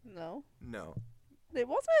third? No. A It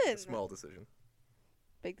wasn't. small decision.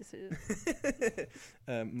 Big decision.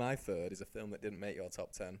 My third is a film that didn't make your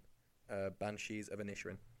top 10. Banshees of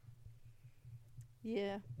Inisherin.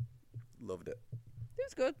 Yeah. Loved it. It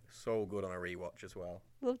was good. So good on a rewatch as well.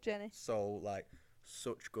 Loved Jenny. So,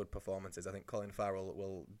 such good performances. I think Colin Farrell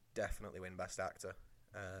will definitely win Best Actor.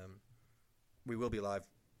 We will be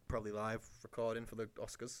probably live recording for the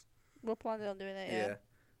Oscars. We're planning on doing it,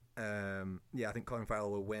 yeah. I think Colin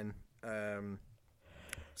Farrell will win.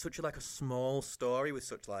 Such a small story with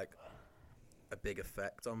such a big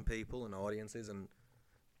effect on people and audiences, and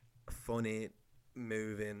funny,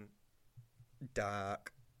 moving,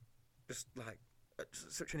 dark, just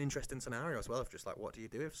such an interesting scenario as well. Of just what do you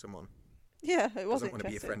do if someone it was doesn't want to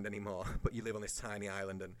be your friend anymore, but you live on this tiny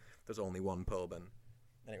island and there's only one pub, and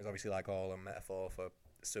it was obviously all a metaphor for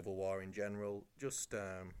Civil War in general. Just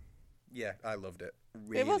I loved it.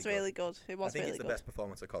 Really it was good. Really good. It was. I think really it's the good. best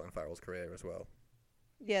performance of Colin Farrell's career as well.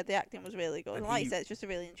 Yeah, the acting was really good. And like you said, it's just a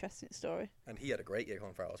really interesting story. And he had a great year,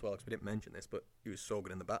 Colin Farrell, as well, because we didn't mention this, but he was so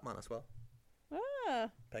good in the Batman as well.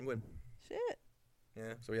 Ah. Penguin. Shit.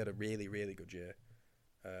 Yeah, so he had a really, really good year.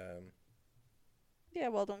 Yeah,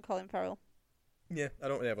 well done, Colin Farrell. Yeah, I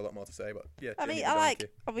don't really have a lot more to say, but yeah. I mean,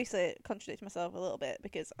 obviously, contradict myself a little bit,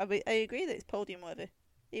 because I agree that it's podium worthy,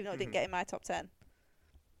 even though it didn't get in my top 10.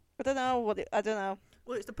 I don't know I don't know.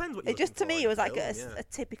 Well, it depends what you're looking for. To me, it was a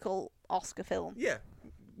typical Oscar film. Yeah,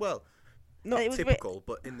 well, not typical,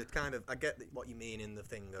 but in the kind of, I get what you mean in the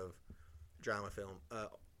thing of drama film,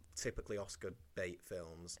 typically Oscar bait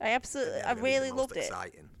films. I really loved it.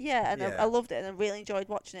 Exciting. Yeah, and I loved it, and I really enjoyed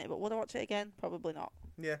watching it. But would I watch it again? Probably not.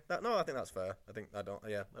 Yeah, I think that's fair. I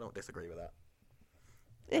don't disagree with that.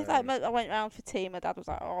 If I went round for tea, my dad was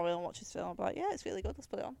like, "Oh, I want to watch this film." I'd be like, "Yeah, it's really good. Let's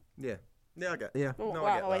put it on." Yeah. Yeah, I get. Yeah, well, no,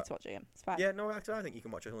 I get that. Way to watch it again. It's fine. Yeah, no, actually, I think you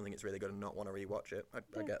can watch it. I don't think it's really good and not want to rewatch it.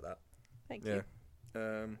 I get that. Thank you.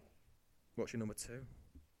 What's your number 2?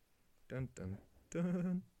 Dun dun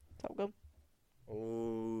dun. Top Gun.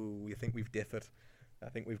 Oh, you think we've differed? I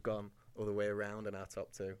think we've gone all the way around in our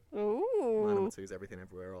top 2. Ooh. My number 2 is Everything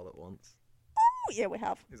Everywhere All at Once. Oh, yeah, we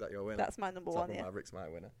have. Is that your winner? That's my number Top 1. Yeah. Maverick's my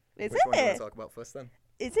winner. Is Which one do you want to talk about first then?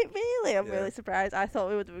 Is it really? I'm really surprised. I thought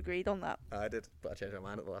we would have agreed on that. I did, but I changed my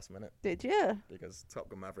mind at the last minute. Did you? Because Top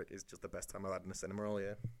Gun Maverick is just the best time I've had in the cinema all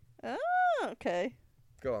year. Oh, okay.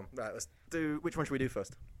 Go on. Right, let's do... Which one should we do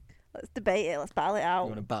first? Let's debate it. Let's battle it out. You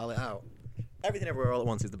want to battle it out? Everything Everywhere All at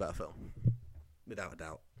Once is the better film. Without a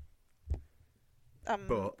doubt. I'm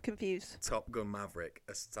confused. Top Gun Maverick,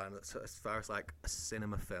 as far as a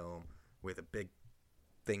cinema film with a big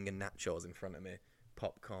thing of nachos in front of me,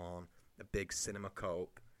 popcorn, a big cinema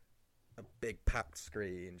coke, a big packed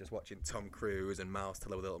screen, just watching Tom Cruise and Miles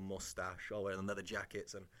Teller with a little mustache, all wearing leather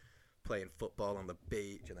jackets and playing football on the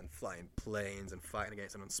beach and then flying planes and fighting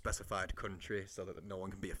against an unspecified country so that no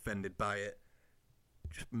one can be offended by it.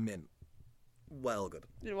 Just mint. Well good.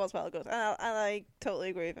 It was well good. And I totally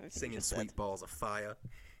agree with everything Singing you just Sweet said. Balls of Fire.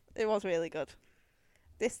 It was really good.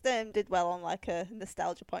 This did well on like a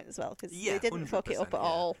nostalgia point as well, because they didn't fuck it up at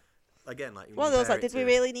all. Again, like one of those, like, did we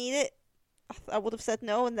really need it? I would have said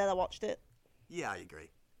no, and then I watched it. Yeah, I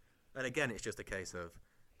agree. And again, it's just a case of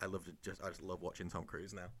I just love watching Tom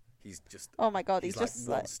Cruise now. He's just my god, he's like just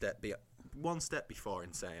one step before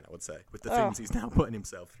insane, I would say, with the things he's now putting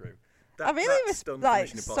himself through. I really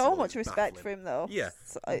so much respect for him though. Yeah,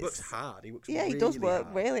 he works hard. He works he does work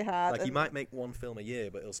really hard. Like, he might make one film a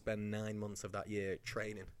year, but he'll spend 9 months of that year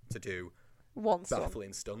training to do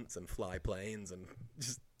baffling stunts and fly planes and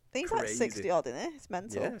just. I think he's like 60 odd, isn't it? It's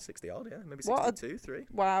mental. Yeah, 60 odd. Yeah, maybe 62, 3.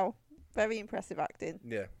 Wow, very impressive acting.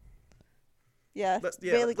 Yeah. Yeah,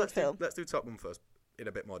 really good film. Let's do Top Gun first in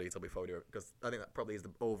a bit more detail before we do it, because I think that probably is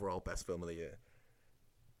the overall best film of the year.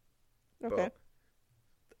 Okay.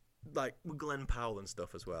 But, like, with Glenn Powell and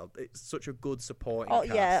stuff as well, it's such a good supporting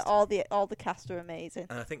cast. Yeah, all the cast are amazing.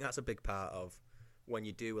 And I think that's a big part of when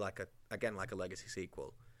you do like a legacy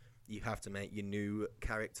sequel, you have to make your new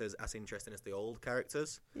characters as interesting as the old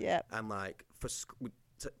characters. Yeah. And like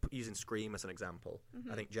using Scream as an example,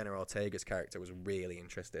 I think Jenna Ortega's character was really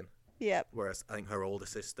interesting. Yeah. Whereas I think her older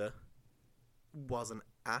sister wasn't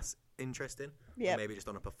as interesting. Yeah. Maybe just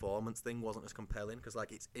on a performance thing wasn't as compelling, because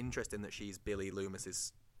like it's interesting that she's Billy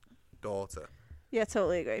Loomis's daughter. Yeah,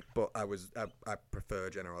 totally agree. But I prefer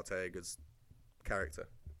Jenna Ortega's character.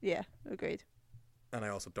 Yeah, agreed. And I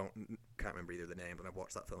also can't remember either of the names, and I've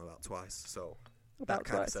watched that film about twice, so that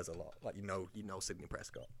kind of says a lot. Like, you know Sidney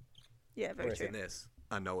Prescott. Yeah, very true. In this,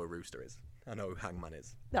 I know who Rooster is. I know who Hangman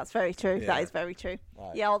is. That's very true. Yeah. That is very true.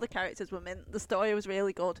 Right. Yeah, all the characters were mint. The story was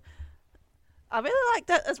really good. I really liked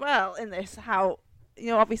it as well in this, how,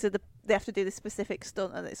 obviously they have to do this specific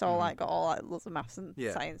stunt, and it's all like got all like lots of maths and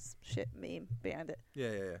science shit meme behind it.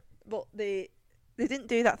 Yeah. But they didn't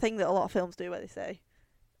do that thing that a lot of films do where they say,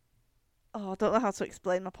 I don't know how to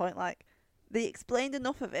explain my point. Like, they explained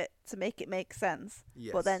enough of it to make it make sense,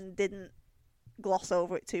 but then didn't gloss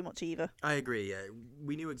over it too much either. I agree, yeah.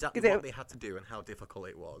 We knew exactly what they had to do and how difficult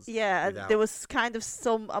it was. Yeah, and there was kind of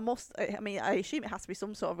some, I assume it has to be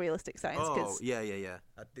some sort of realistic science. Oh, yeah.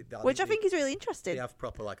 Which I think is really interesting. They have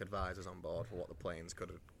proper, like, advisors on board for what the planes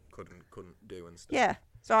couldn't do and stuff. Yeah,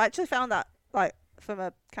 so I actually found that, like, from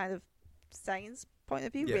a kind of science point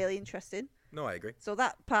of view, really interesting. No, I agree. So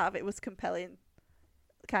that part of it was compelling,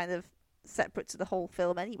 kind of separate to the whole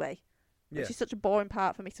film anyway. Which is such a boring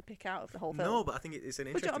part for me to pick out of the whole film. No, but I think it's an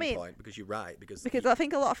interesting point, because you're right. Because I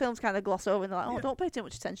think a lot of films kind of gloss over and they're like, don't pay too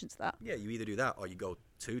much attention to that. Yeah, you either do that or you go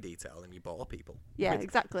too detailed and you bore people. Yeah,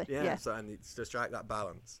 exactly. Yeah, so and it's to strike that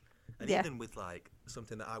balance. And even with like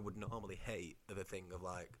something that I would normally hate, of a thing of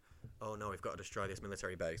like, oh no, we've got to destroy this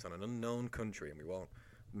military base on an unknown country and we won't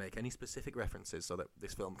make any specific references so that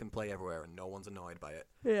this film can play everywhere and no one's annoyed by it.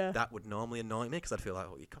 Yeah. That would normally annoy me, because I'd feel like,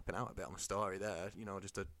 you're copping out a bit on the story there,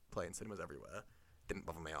 just to play in cinemas everywhere. Didn't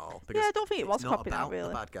bother me at all. Yeah, I don't think it was copping out, really.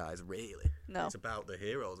 It's not about the bad guys, really. No. It's about the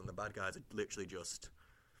heroes, and the bad guys are literally just...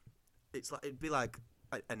 it'd be like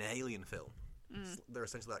an alien film. They're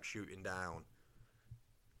essentially like shooting down.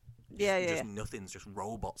 Just nothing's just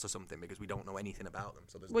robots or something, because we don't know anything about them.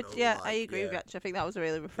 So there's I agree with you, actually. I think that was a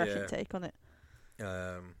really refreshing take on it.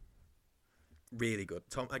 Really good.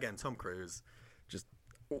 Tom Cruise, just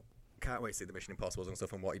can't wait to see the Mission Impossibles and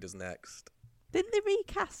stuff and what he does next. Didn't they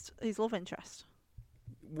recast his love interest?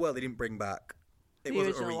 Well, they didn't bring back. It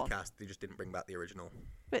wasn't a recast. They just didn't bring back the original.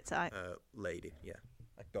 Bit tight. Lady, yeah.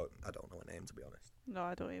 I don't know her name, to be honest. No,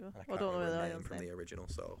 I don't either. I don't know her name from the original.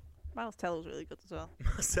 So Miles Teller's really good as well.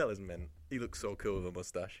 Miles Teller's mint. He looks so cool with a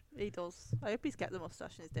mustache. He does. I hope he's kept the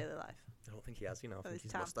mustache in his daily life. I don't think he has. I think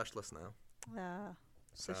he's mustacheless now. Yeah,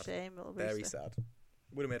 it's a shame. Very sad.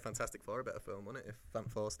 Would have made Fantastic Four a better film, wouldn't it, if Van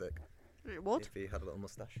Forstick? It would. If he had a little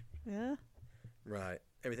mustache. Yeah. Right.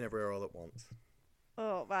 Everything Everywhere All at Once.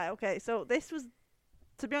 Oh, right. Okay. So this was,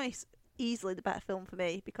 to be honest, easily the better film for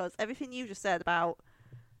me, because everything you just said about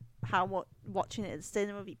how watching it at the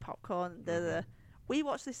cinema, eat popcorn, we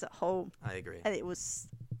watched this at home. I agree. And it was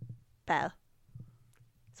better.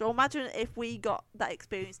 So imagine if we got that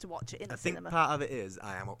experience to watch it in the cinema. I think part of it is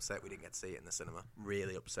I am upset we didn't get to see it in the cinema.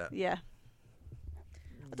 Really upset. Yeah.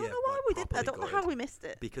 I don't know why we didn't. I don't know how we missed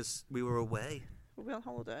it. Because we were away. Were we on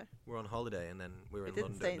holiday? We were on holiday, and then we were in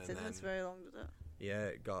London. It didn't stay in cinemas very long, did it? Yeah,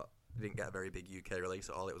 it didn't get a very big UK release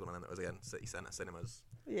at all. It was one of them that was again city centre cinemas.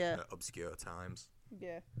 Yeah. At obscure times.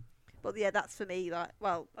 Yeah. But yeah, that's for me. Like,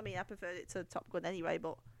 well, I mean, I preferred it to Top Gun anyway,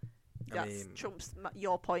 but trumps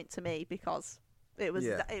your point to me, because it was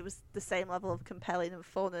the same level of compelling and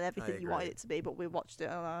fun and everything you wanted it to be, but we watched it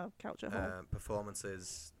on our couch at home.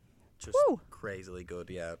 Performances just crazily good,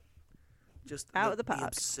 yeah. Just out of the park. The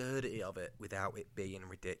absurdity of it without it being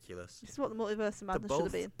ridiculous. This is what the multiverse of madness should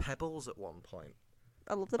have been. Pebbles at one point.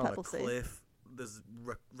 I love the pebble scene. On a cliff, there's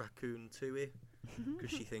Raccoon Tui, because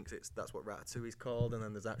she thinks that's what Ratatouille's called, and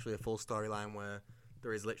then there's actually a full storyline where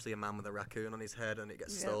there is literally a man with a raccoon on his head, and it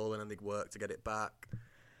gets stolen, and they work to get it back.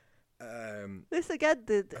 This again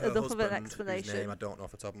did enough of an explanation. Whose name I don't know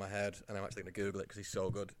off the top of my head, and I'm actually going to Google it because he's so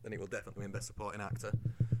good, and he will definitely win Best Supporting Actor.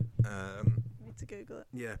 Need to Google it.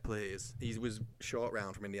 Yeah, please. He was short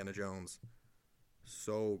round from Indiana Jones.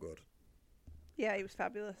 So good. Yeah, he was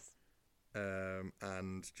fabulous.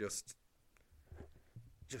 And just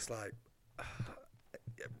like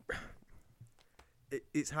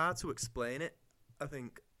it's hard to explain it. I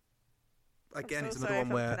think again, it's another one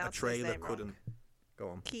where a trailer couldn't go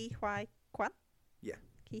on. Ki Hwai Kwan. Yeah.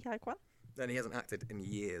 Ki Hwai Kwan. And he hasn't acted in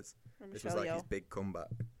years. This was his big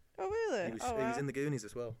comeback. Oh really? He was in the Goonies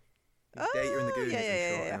as well. He's Data in the Goonies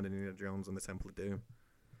and Short Round and Indiana Jones and the Temple of Doom.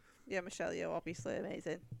 Yeah, Michelle Yeoh, obviously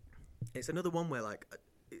amazing. It's another one where like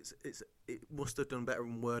it must have done better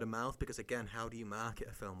in word of mouth, because again, how do you market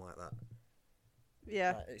a film like that?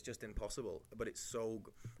 Yeah, it's just impossible. But it's so.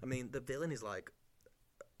 I mean, the villain is like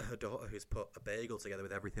her daughter who's put a bagel together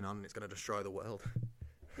with everything on, and it's going to destroy the world.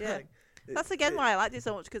 Yeah, that's again why I liked it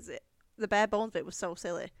so much, because the bare bones bit was so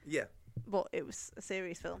silly. Yeah. But it was a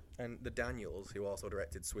serious film. And the Daniels, who also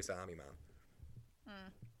directed Swiss Army Man,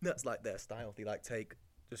 that's like their style. They like take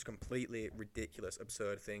just completely ridiculous,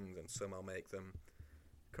 absurd things and somehow make them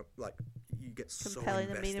like you get compelling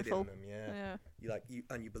so invested and meaningful. In them. Yeah.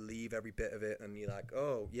 You believe every bit of it, and you're like,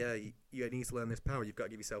 oh yeah, you need to learn this power. You've got to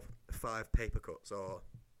give yourself 5 paper cuts or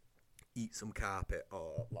eat some carpet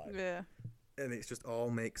or like. Yeah. And it's just all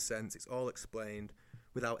makes sense. It's all explained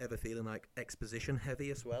without ever feeling like exposition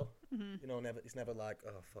heavy as well. Mm-hmm. You know, it's never like,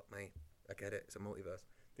 oh fuck me, I get it, it's a multiverse.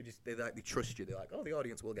 They trust you. They're like, oh, the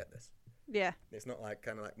audience will get this. Yeah. It's not like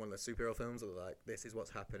kind of like one of the superhero films where they're like, this is what's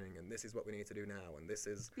happening and this is what we need to do now and this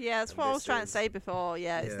is. Yeah, that's what I was trying to say before.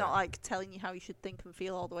 Yeah, it's not like telling you how you should think and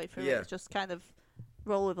feel all the way through. It's just kind of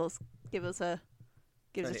roll with us, give us a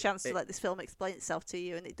chance to let this film explain itself to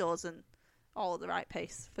you, and it does, and all at the right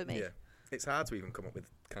pace for me. Yeah. It's hard to even come up with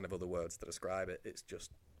kind of other words to describe it. It's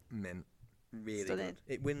just mint. Really good.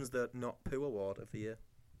 It wins the Not Poo Award of the year.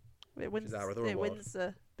 It wins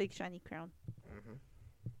the big shiny crown. Mm-hmm.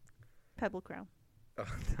 Pebble crown. Oh,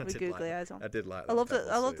 with googly eyes on. I did like that. I loved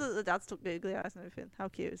that the dads took googly eyes and everything. How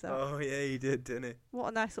cute is that? Oh yeah, he did, didn't he?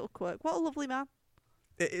 What a nice little quirk. What a lovely man.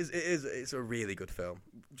 It is. It's a really good film.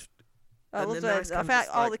 I loved it. I feel like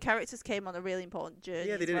all the characters came on a really important journey.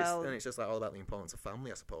 Yeah, they did. Well. And it's just like all about the importance of family,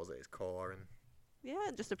 I suppose, at its core, and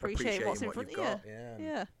and just appreciate what's in front of you.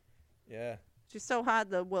 Yeah. It's just so hard,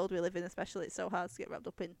 the world we live in, especially. It's so hard to get wrapped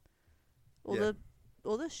up in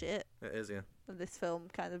other shit. It is, yeah. And this film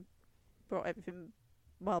kind of brought everything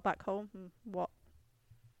well back home. And what?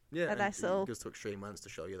 Yeah, a nice little. It goes to extreme lengths to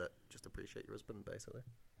show you that just appreciate your husband, basically.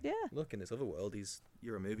 Yeah. Look, in this other world,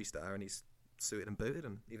 you're a movie star, and he's suited and booted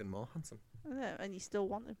and even more handsome. Yeah, and you still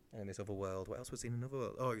want him. And in this other world, what else was he in another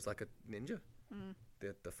world? Oh, he's like a ninja.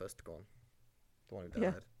 The first one. The one who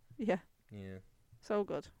died. Yeah. So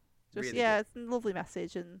good. Just really good. It's a lovely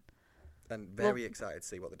message and very excited to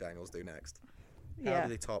see what the Daniels do next. Yeah. How do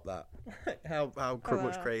they top that? how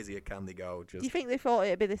much crazier can they go? Do you think they thought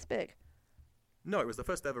it'd be this big? No, it was the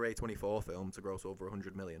first ever A24 film to gross over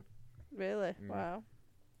 100 million. Really? Wow.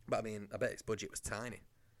 But I mean, I bet its budget was tiny.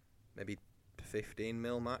 Maybe 15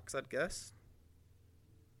 mil max, I'd guess.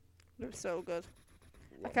 It was so good.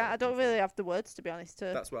 I don't really have the words, to be honest.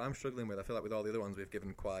 That's what I'm struggling with. I feel like with all the other ones we've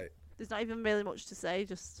given quite. There's not even really much to say.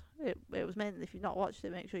 Just it was meant. If you've not watched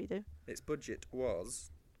it, make sure you do. Its budget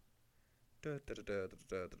was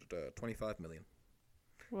 25 million.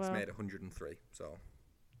 Wow. It's made 103. So.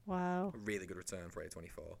 Wow. A really good return for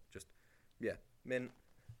A24. Just mint.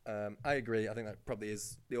 I agree. I think that probably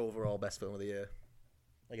is the overall best film of the year.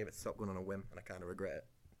 I gave it to Top Gun on a whim, and I kind of regret it.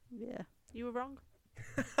 Yeah, you were wrong.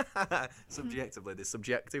 Subjectively, the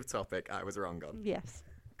subjective topic I was wrong on. Yes.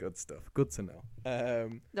 Good stuff. Good to know.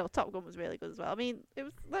 No, Top Gun was really good as well. I mean, it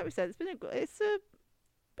was like we said, it's been a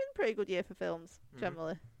pretty good year for films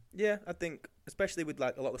generally. Yeah, I think especially with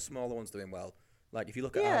like a lot of the smaller ones doing well. Like if you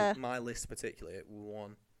look at my list particularly,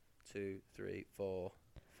 1, 2, 3, 4,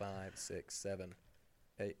 5, 6, 7,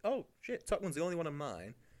 8. Oh shit! Top Gun's the only one of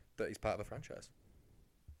mine that is part of a franchise.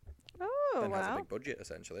 Oh, and has a big budget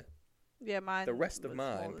essentially. Yeah, mine. The rest of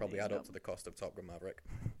mine probably add up to the cost of Top Gun Maverick.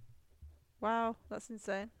 Wow, that's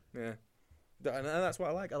insane. Yeah. And that's what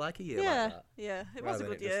I like. I like a year like that. Yeah, it was a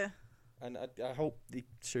good year. And I hope the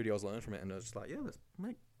studios learn from it and they're just like, yeah, let's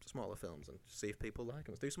make smaller films and see if people like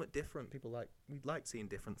them. Let's do something different. We like seeing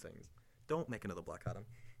different things. Don't make another Black Adam.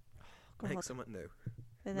 Make something new.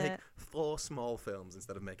 Make 4 small films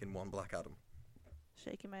instead of making 1 Black Adam.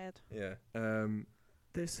 Shaking my head. Yeah.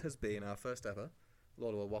 This has been our first ever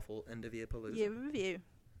Lord of the Waffle end of year Palooza. Year in review.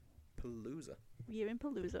 Palooza. Year in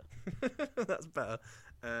Palooza. That's better.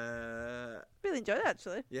 Really enjoyed it,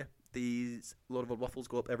 actually. Yeah. These Lord of the Waffles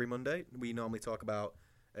go up every Monday. We normally talk about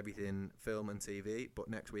everything film and TV, but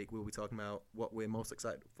next week we'll be talking about what we're most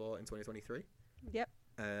excited for in 2023. Yep.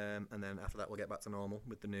 And then after that we'll get back to normal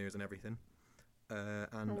with the news and everything.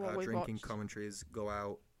 And our drinking commentaries go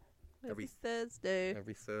out every Thursday.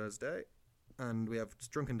 Every Thursday. And we have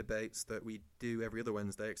drunken debates that we do every other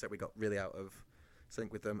Wednesday, except we got really out of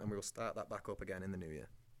sync with them, and we will start that back up again in the new year.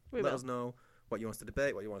 Let us know what you want us to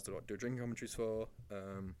debate, what you want us to do drinking commentaries for,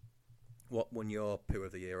 what won your Poo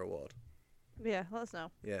of the Year award. Yeah, let us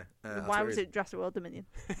know. Yeah. Why was it Jurassic World Dominion?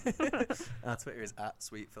 Our Twitter is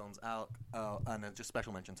 @SweetFilmsAlc. Oh, and just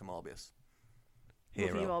special mention to Morbius.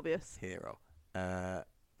 Love you, Morbius. Hero.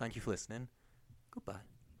 Thank you for listening. Goodbye.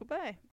 Goodbye.